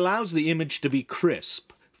 It allows the image to be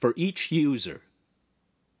crisp for each user."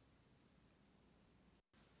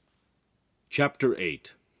 Chapter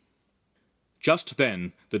 8. Just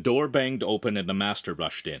then, the door banged open and the master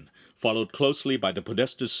rushed in, followed closely by the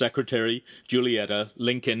Podesta's secretary, Giulietta,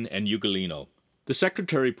 Lincoln, and Ugolino. The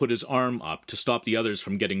secretary put his arm up to stop the others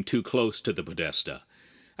from getting too close to the Podesta.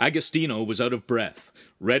 Agostino was out of breath,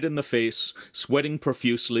 red in the face, sweating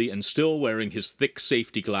profusely, and still wearing his thick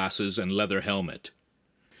safety glasses and leather helmet.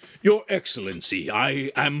 "Your Excellency,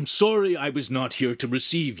 I am sorry I was not here to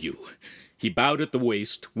receive you." He bowed at the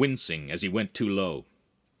waist, wincing as he went too low.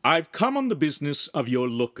 "I've come on the business of your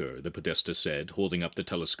looker," the Podesta said, holding up the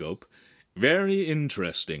telescope. "Very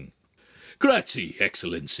interesting." "Grazie,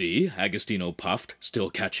 Excellency," Agostino puffed, still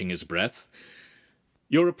catching his breath.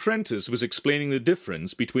 "Your apprentice was explaining the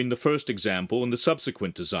difference between the first example and the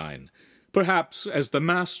subsequent design. Perhaps, as the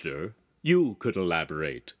master, you could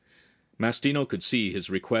elaborate." Mastino could see his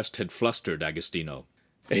request had flustered Agostino.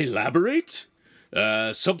 "Elaborate?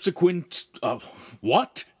 Subsequent...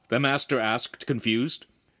 what?" the master asked, confused.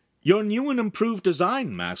 "Your new and improved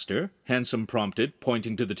design, master," Hansum prompted,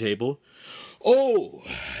 pointing to the table. "Oh,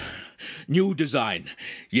 new design.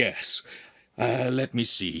 Yes. Let me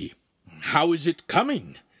see. How is it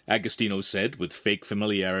coming?" Agostino said, with fake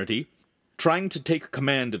familiarity. Trying to take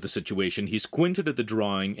command of the situation, he squinted at the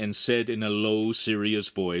drawing and said in a low, serious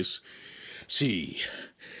voice, See,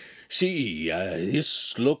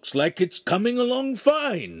 this looks like it's coming along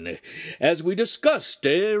fine. As we discussed,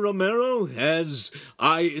 Romero, as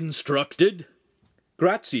I instructed?"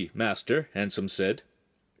 "Grazie, master," Hansum said.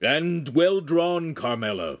 "And well drawn,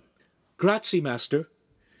 Carmelo." "Grazie, master."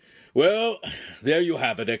 "Well, there you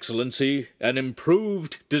have it, Excellency, an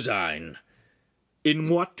improved design." "In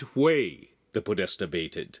what way?" the Podesta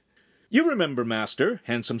baited. "You remember, master,"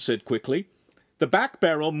 Hansum said quickly. "The back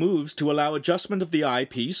barrel moves to allow adjustment of the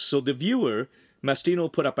eyepiece, so the viewer—"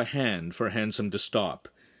 Mastino put up a hand for Hansum to stop.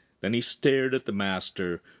 Then he stared at the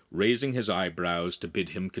master, raising his eyebrows to bid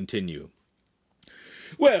him continue.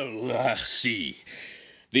 "Well, see.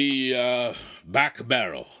 The back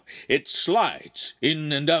barrel. It slides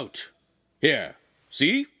in and out. Here,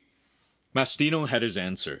 see?" Mastino had his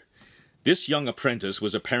answer. This young apprentice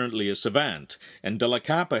was apparently a savant, and Della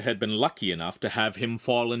Cappa had been lucky enough to have him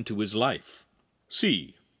fall into his life.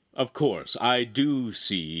 "See, of course, I do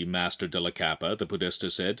see, Master Della Cappa," the Podesta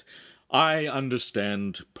said. "I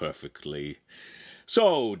understand perfectly.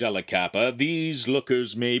 So, Della Cappa, these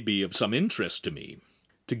lookers may be of some interest to me,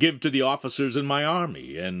 to give to the officers in my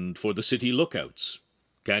army, and for the city lookouts.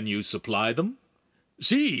 Can you supply them?"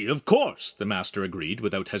 "See, of course," the master agreed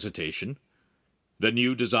without hesitation. "The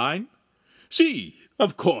new design?" "See,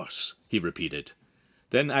 of course," he repeated.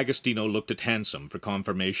 Then Agostino looked at Hansum for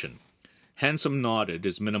confirmation. Hansum nodded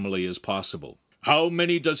as minimally as possible. "How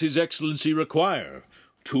many does His Excellency require?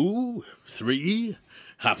 2? 3?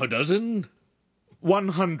 Half a dozen?"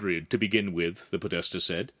 100 to begin with, the podesta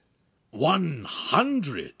said.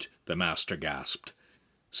 100, the master gasped.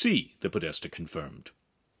 See, the podesta confirmed.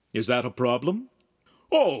 Is that a problem?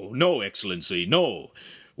 Oh, no, Excellency, no.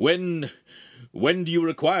 When do you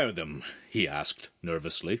require them? He asked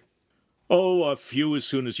nervously. Oh, a few as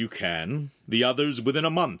soon as you can. The others within a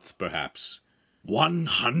month, perhaps.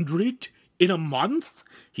 100 in a month?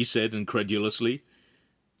 He said incredulously.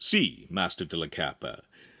 See, Master de la Capa.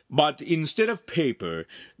 But instead of paper,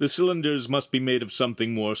 the cylinders must be made of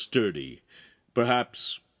something more sturdy.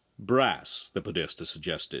 Perhaps brass, the podesta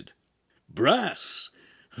suggested. Brass?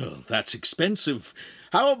 Oh, that's expensive.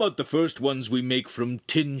 How about the first ones we make from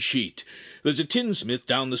tin sheet? There's a tinsmith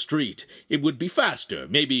down the street. It would be faster.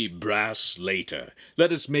 Maybe brass later.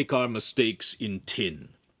 Let us make our mistakes in tin.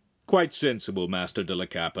 Quite sensible, Master de la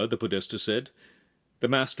Capa, the podesta said. The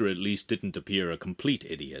master at least didn't appear a complete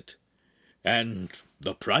idiot. And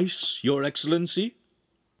the price, Your Excellency?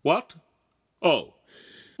 What? Oh,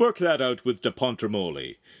 work that out with de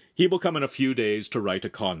Pontremoli. He will come in a few days to write a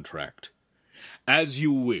contract. As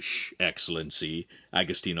you wish, Excellency,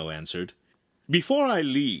 Agostino answered. Before I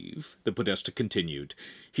leave, the podesta continued,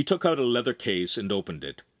 he took out a leather case and opened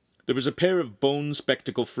it. There was a pair of bone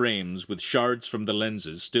spectacle frames with shards from the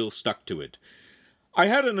lenses still stuck to it. I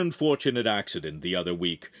had an unfortunate accident the other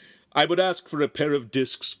week. I would ask for a pair of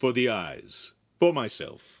discs for the eyes. For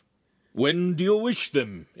myself. When do you wish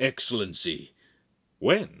them, Excellency?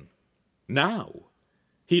 When? Now.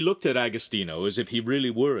 He looked at Agostino as if he really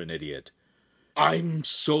were an idiot. I'm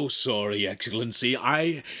so sorry, Excellency.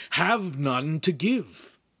 I have none to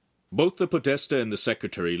give. Both the podesta and the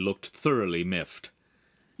secretary looked thoroughly miffed.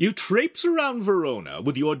 You traipse around Verona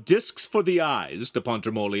with your discs for the eyes, de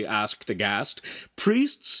Pontremoli asked aghast.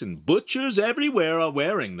 Priests and butchers everywhere are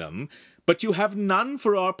wearing them, but you have none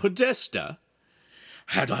for our podesta.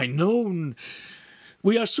 Had I known...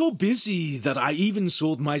 We are so busy that I even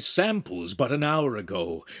sold my samples but an hour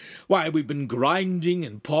ago. Why, we've been grinding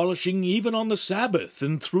and polishing even on the Sabbath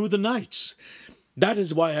and through the nights. That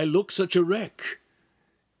is why I look such a wreck.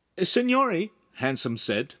 Signori, Hansum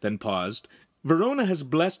said, then paused, Verona has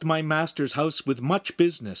blessed my master's house with much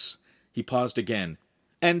business. He paused again.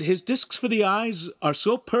 And his discs for the eyes are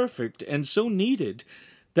so perfect and so needed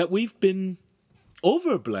that we've been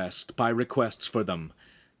over-blessed by requests for them.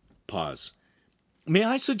 Pause. May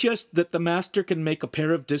I suggest that the master can make a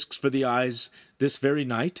pair of discs for the eyes this very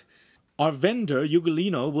night? Our vendor,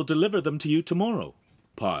 Ugolino, will deliver them to you tomorrow.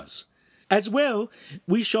 Pause. As well,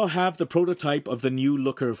 we shall have the prototype of the new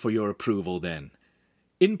looker for your approval then.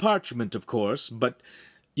 In parchment, of course, but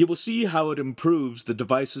you will see how it improves the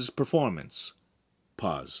device's performance.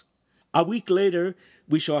 Pause. A week later,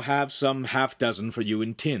 we shall have some half-dozen for you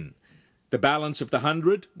in tin. The balance of the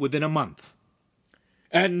 100 within a month.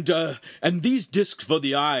 And these discs for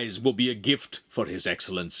the eyes will be a gift for His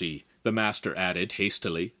Excellency, the master added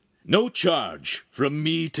hastily. No charge from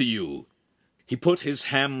me to you. He put his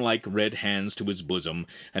ham-like red hands to his bosom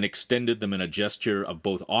and extended them in a gesture of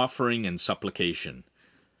both offering and supplication.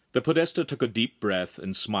 The podesta took a deep breath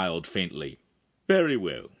and smiled faintly. Very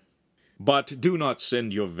well. But do not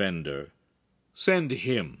send your vendor. Send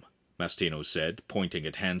him, Mastino said, pointing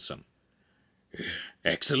at Hansum.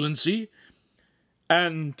 Excellency?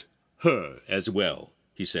 And her as well,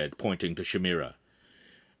 he said, pointing to Shamira.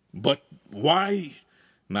 But why?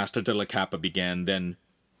 Master de la Capa began, then,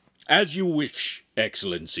 As you wish,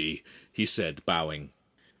 Excellency, he said, bowing.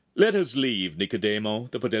 Let us leave, Nicodemo,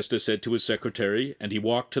 the podesta said to his secretary, and he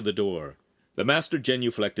walked to the door. The master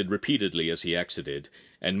genuflected repeatedly as he exited,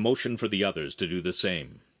 and motioned for the others to do the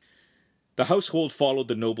same. The household followed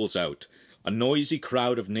the nobles out. A noisy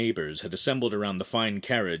crowd of neighbors had assembled around the fine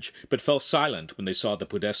carriage, but fell silent when they saw the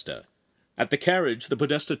podesta. At the carriage, the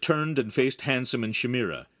podesta turned and faced Hansum and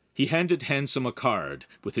Shamira. He handed Hansum a card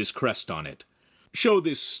with his crest on it. Show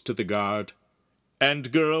this to the guard.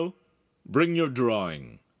 And, girl, bring your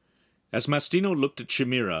drawing. As Mastino looked at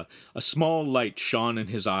Shamira, a small light shone in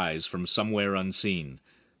his eyes from somewhere unseen.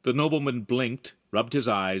 The nobleman blinked, rubbed his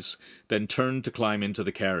eyes, then turned to climb into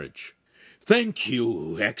the carriage. Thank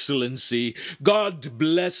you, Excellency. God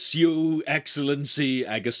bless you, Excellency,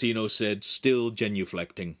 Agostino said, still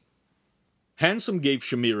genuflecting. Hansum gave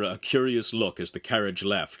Shamira a curious look as the carriage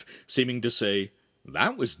left, seeming to say,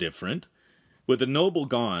 That was different. With the noble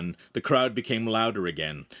gone, the crowd became louder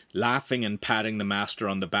again, laughing and patting the master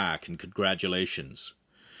on the back in congratulations.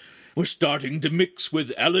 We're starting to mix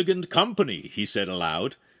with elegant company, he said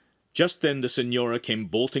aloud. Just then the Signora came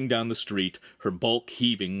bolting down the street, her bulk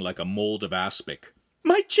heaving like a mould of aspic.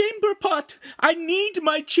 My chamber pot! I need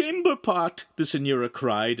my chamber pot! The Signora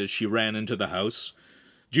cried as she ran into the house.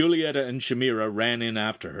 Julieta and Shamira ran in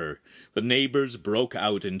after her. The neighbors broke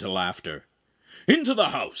out into laughter. "Into the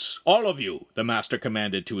house, all of you," the master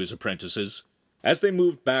commanded to his apprentices. As they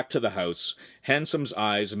moved back to the house, Hansum's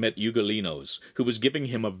eyes met Ugolino's, who was giving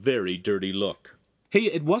him a very dirty look. "Hey,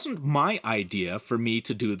 it wasn't my idea for me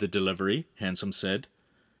to do the delivery," Hansum said.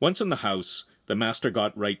 Once in the house, the master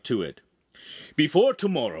got right to it. "Before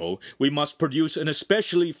tomorrow, we must produce an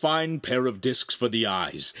especially fine pair of discs for the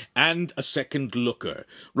eyes, and a second looker.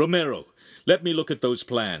 Romero, let me look at those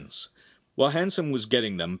plans." While Hansum was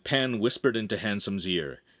getting them, Pan whispered into Hansum's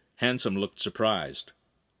ear. Hansum looked surprised.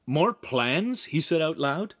 "More plans?" he said out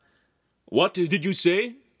loud. "What did you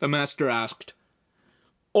say?" the master asked.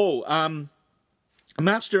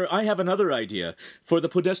 Master, I have another idea, for the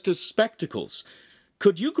Podesta's spectacles.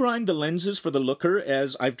 Could you grind the lenses for the looker,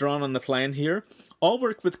 as I've drawn on the plan here? I'll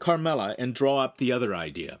work with Carmela and draw up the other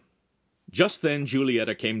idea." Just then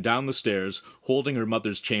Julieta came down the stairs, holding her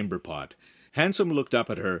mother's chamber pot. Hansum looked up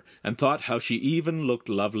at her, and thought how she even looked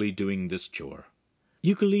lovely doing this chore.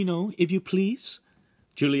 "Ugolino, if you please?"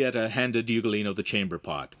 Julieta handed Ugolino the chamber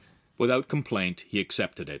pot. Without complaint, he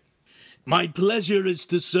accepted it. "My pleasure is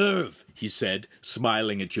to serve," he said,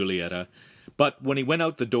 smiling at Julieta. But when he went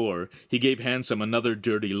out the door, he gave Hansum another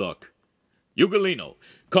dirty look. "Ugolino,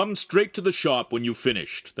 come straight to the shop when you've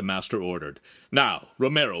finished," the master ordered. "Now,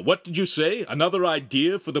 Romero, what did you say? Another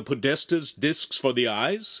idea for the Podesta's discs for the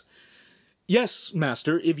eyes?" "Yes,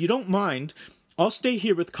 master, if you don't mind, I'll stay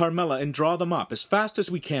here with Carmela and draw them up as fast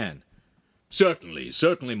as we can."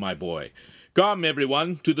 Certainly, my boy. Come,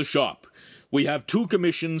 everyone, to the shop. We have 2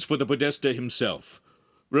 commissions for the Podesta himself.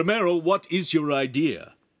 Romero, what is your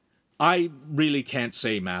idea?" "I really can't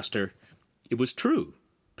say, master." It was true.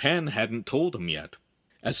 Pan hadn't told him yet.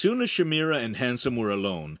 As soon as Shamira and Hansum were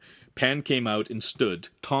alone, Pan came out and stood,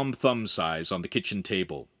 Tom Thumb size, on the kitchen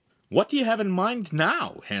table. "What do you have in mind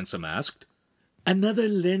now?" Hansum asked. "Another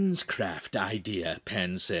lenscraft idea,"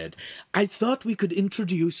 Pan said. "I thought we could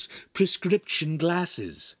introduce prescription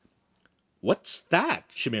glasses." "What's that?"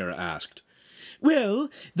 Shamira asked. "Well,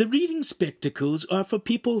 the reading spectacles are for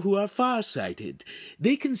people who are far-sighted.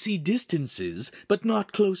 They can see distances, but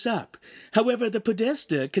not close up. However, the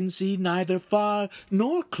Podesta can see neither far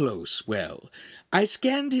nor close well. I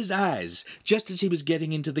scanned his eyes just as he was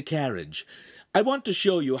getting into the carriage. I want to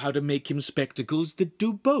show you how to make him spectacles that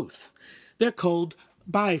do both. They're called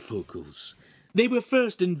bifocals. They were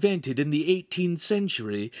first invented in the 18th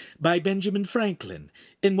century by Benjamin Franklin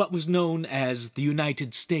in what was known as the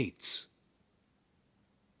United States."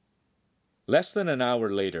 Less than an hour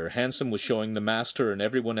later, Hansum was showing the master and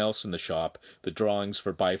everyone else in the shop the drawings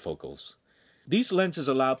for bifocals. "These lenses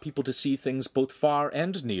allow people to see things both far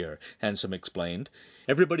and near," Hansum explained.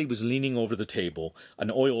 Everybody was leaning over the table,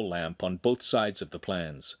 an oil lamp on both sides of the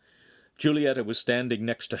plans. Julieta was standing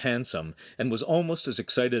next to Hansum, and was almost as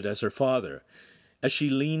excited as her father. As she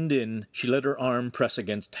leaned in, she let her arm press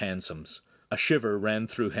against Hansum's. A shiver ran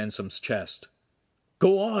through Hansum's chest.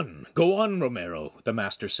 Go on, Romero," the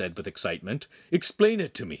master said with excitement. "Explain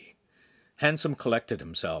it to me." Hansum collected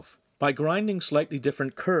himself. "By grinding slightly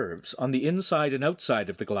different curves on the inside and outside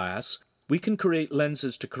of the glass, we can create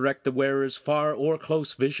lenses to correct the wearer's far or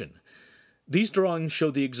close vision. These drawings show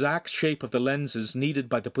the exact shape of the lenses needed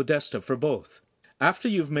by the Podesta for both. After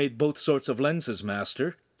you've made both sorts of lenses,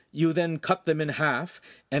 master, you then cut them in half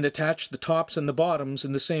and attach the tops and the bottoms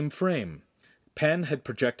in the same frame." Pan had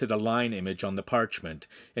projected a line image on the parchment,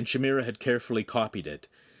 and Shamira had carefully copied it.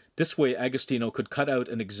 This way Agostino could cut out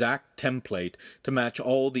an exact template to match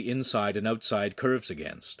all the inside and outside curves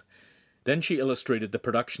against. Then she illustrated the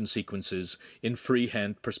production sequences in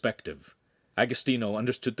freehand perspective. Agostino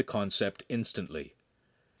understood the concept instantly.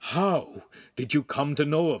 "How did you come to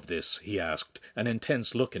know of this?" he asked, an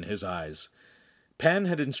intense look in his eyes. Pan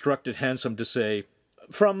had instructed Hansum to say,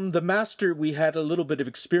 "From the master we had a little bit of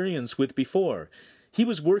experience with before. He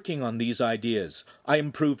was working on these ideas. I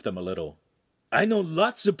improved them a little." "I know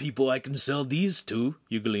lots of people I can sell these to,"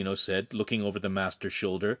 Ugolino said, looking over the master's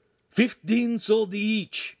shoulder. 15 soldi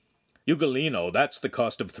each." "Ugolino, that's the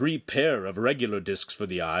cost of 3 pair of regular discs for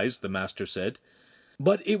the eyes," the master said.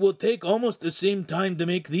 "But it will take almost the same time to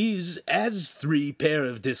make these as 3 pair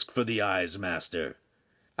of discs for the eyes, master."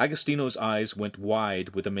 Agostino's eyes went wide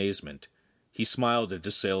with amazement. He smiled at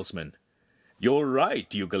his salesman. "You're right,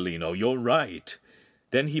 Ugolino, you're right."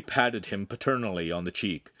 Then he patted him paternally on the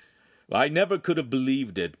cheek. "I never could have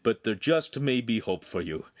believed it, but there just may be hope for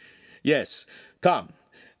you. Yes, come,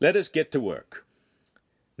 let us get to work."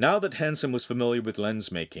 Now that Hansum was familiar with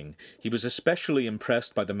lens-making, he was especially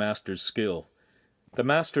impressed by the master's skill. The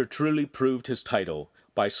master truly proved his title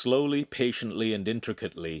by slowly, patiently, and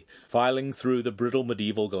intricately filing through the brittle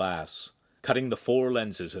medieval glass, cutting the 4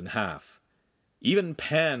 lenses in half. Even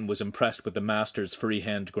Pan was impressed with the master's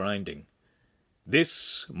freehand grinding.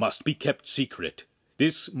 "This must be kept secret.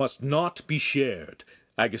 This must not be shared,"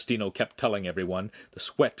 Agostino kept telling everyone, the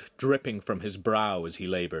sweat dripping from his brow as he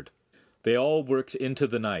labored. They all worked into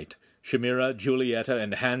the night, Shamira, Giulietta,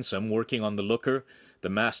 and Hansum working on the looker, the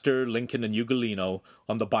master, Lincoln, and Ugolino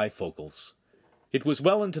on the bifocals. It was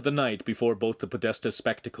well into the night before both the Podesta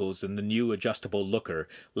spectacles and the new adjustable looker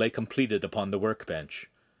lay completed upon the workbench.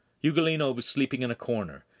 Ugolino was sleeping in a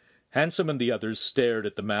corner. Hansum and the others stared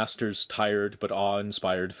at the master's tired but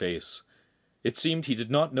awe-inspired face. It seemed he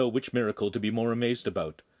did not know which miracle to be more amazed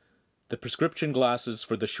about: the prescription glasses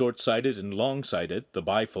for the short-sighted and long-sighted, the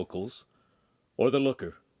bifocals, or the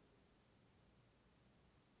looker.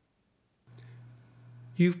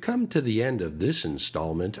 You've come to the end of this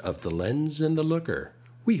installment of The Lens and the Looker.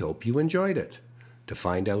 We hope you enjoyed it. To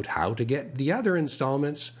find out how to get the other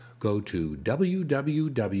installments, go to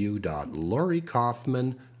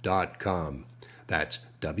www.lorykaufman.com. That's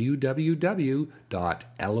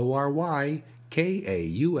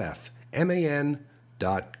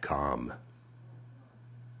www.lorykaufman.com.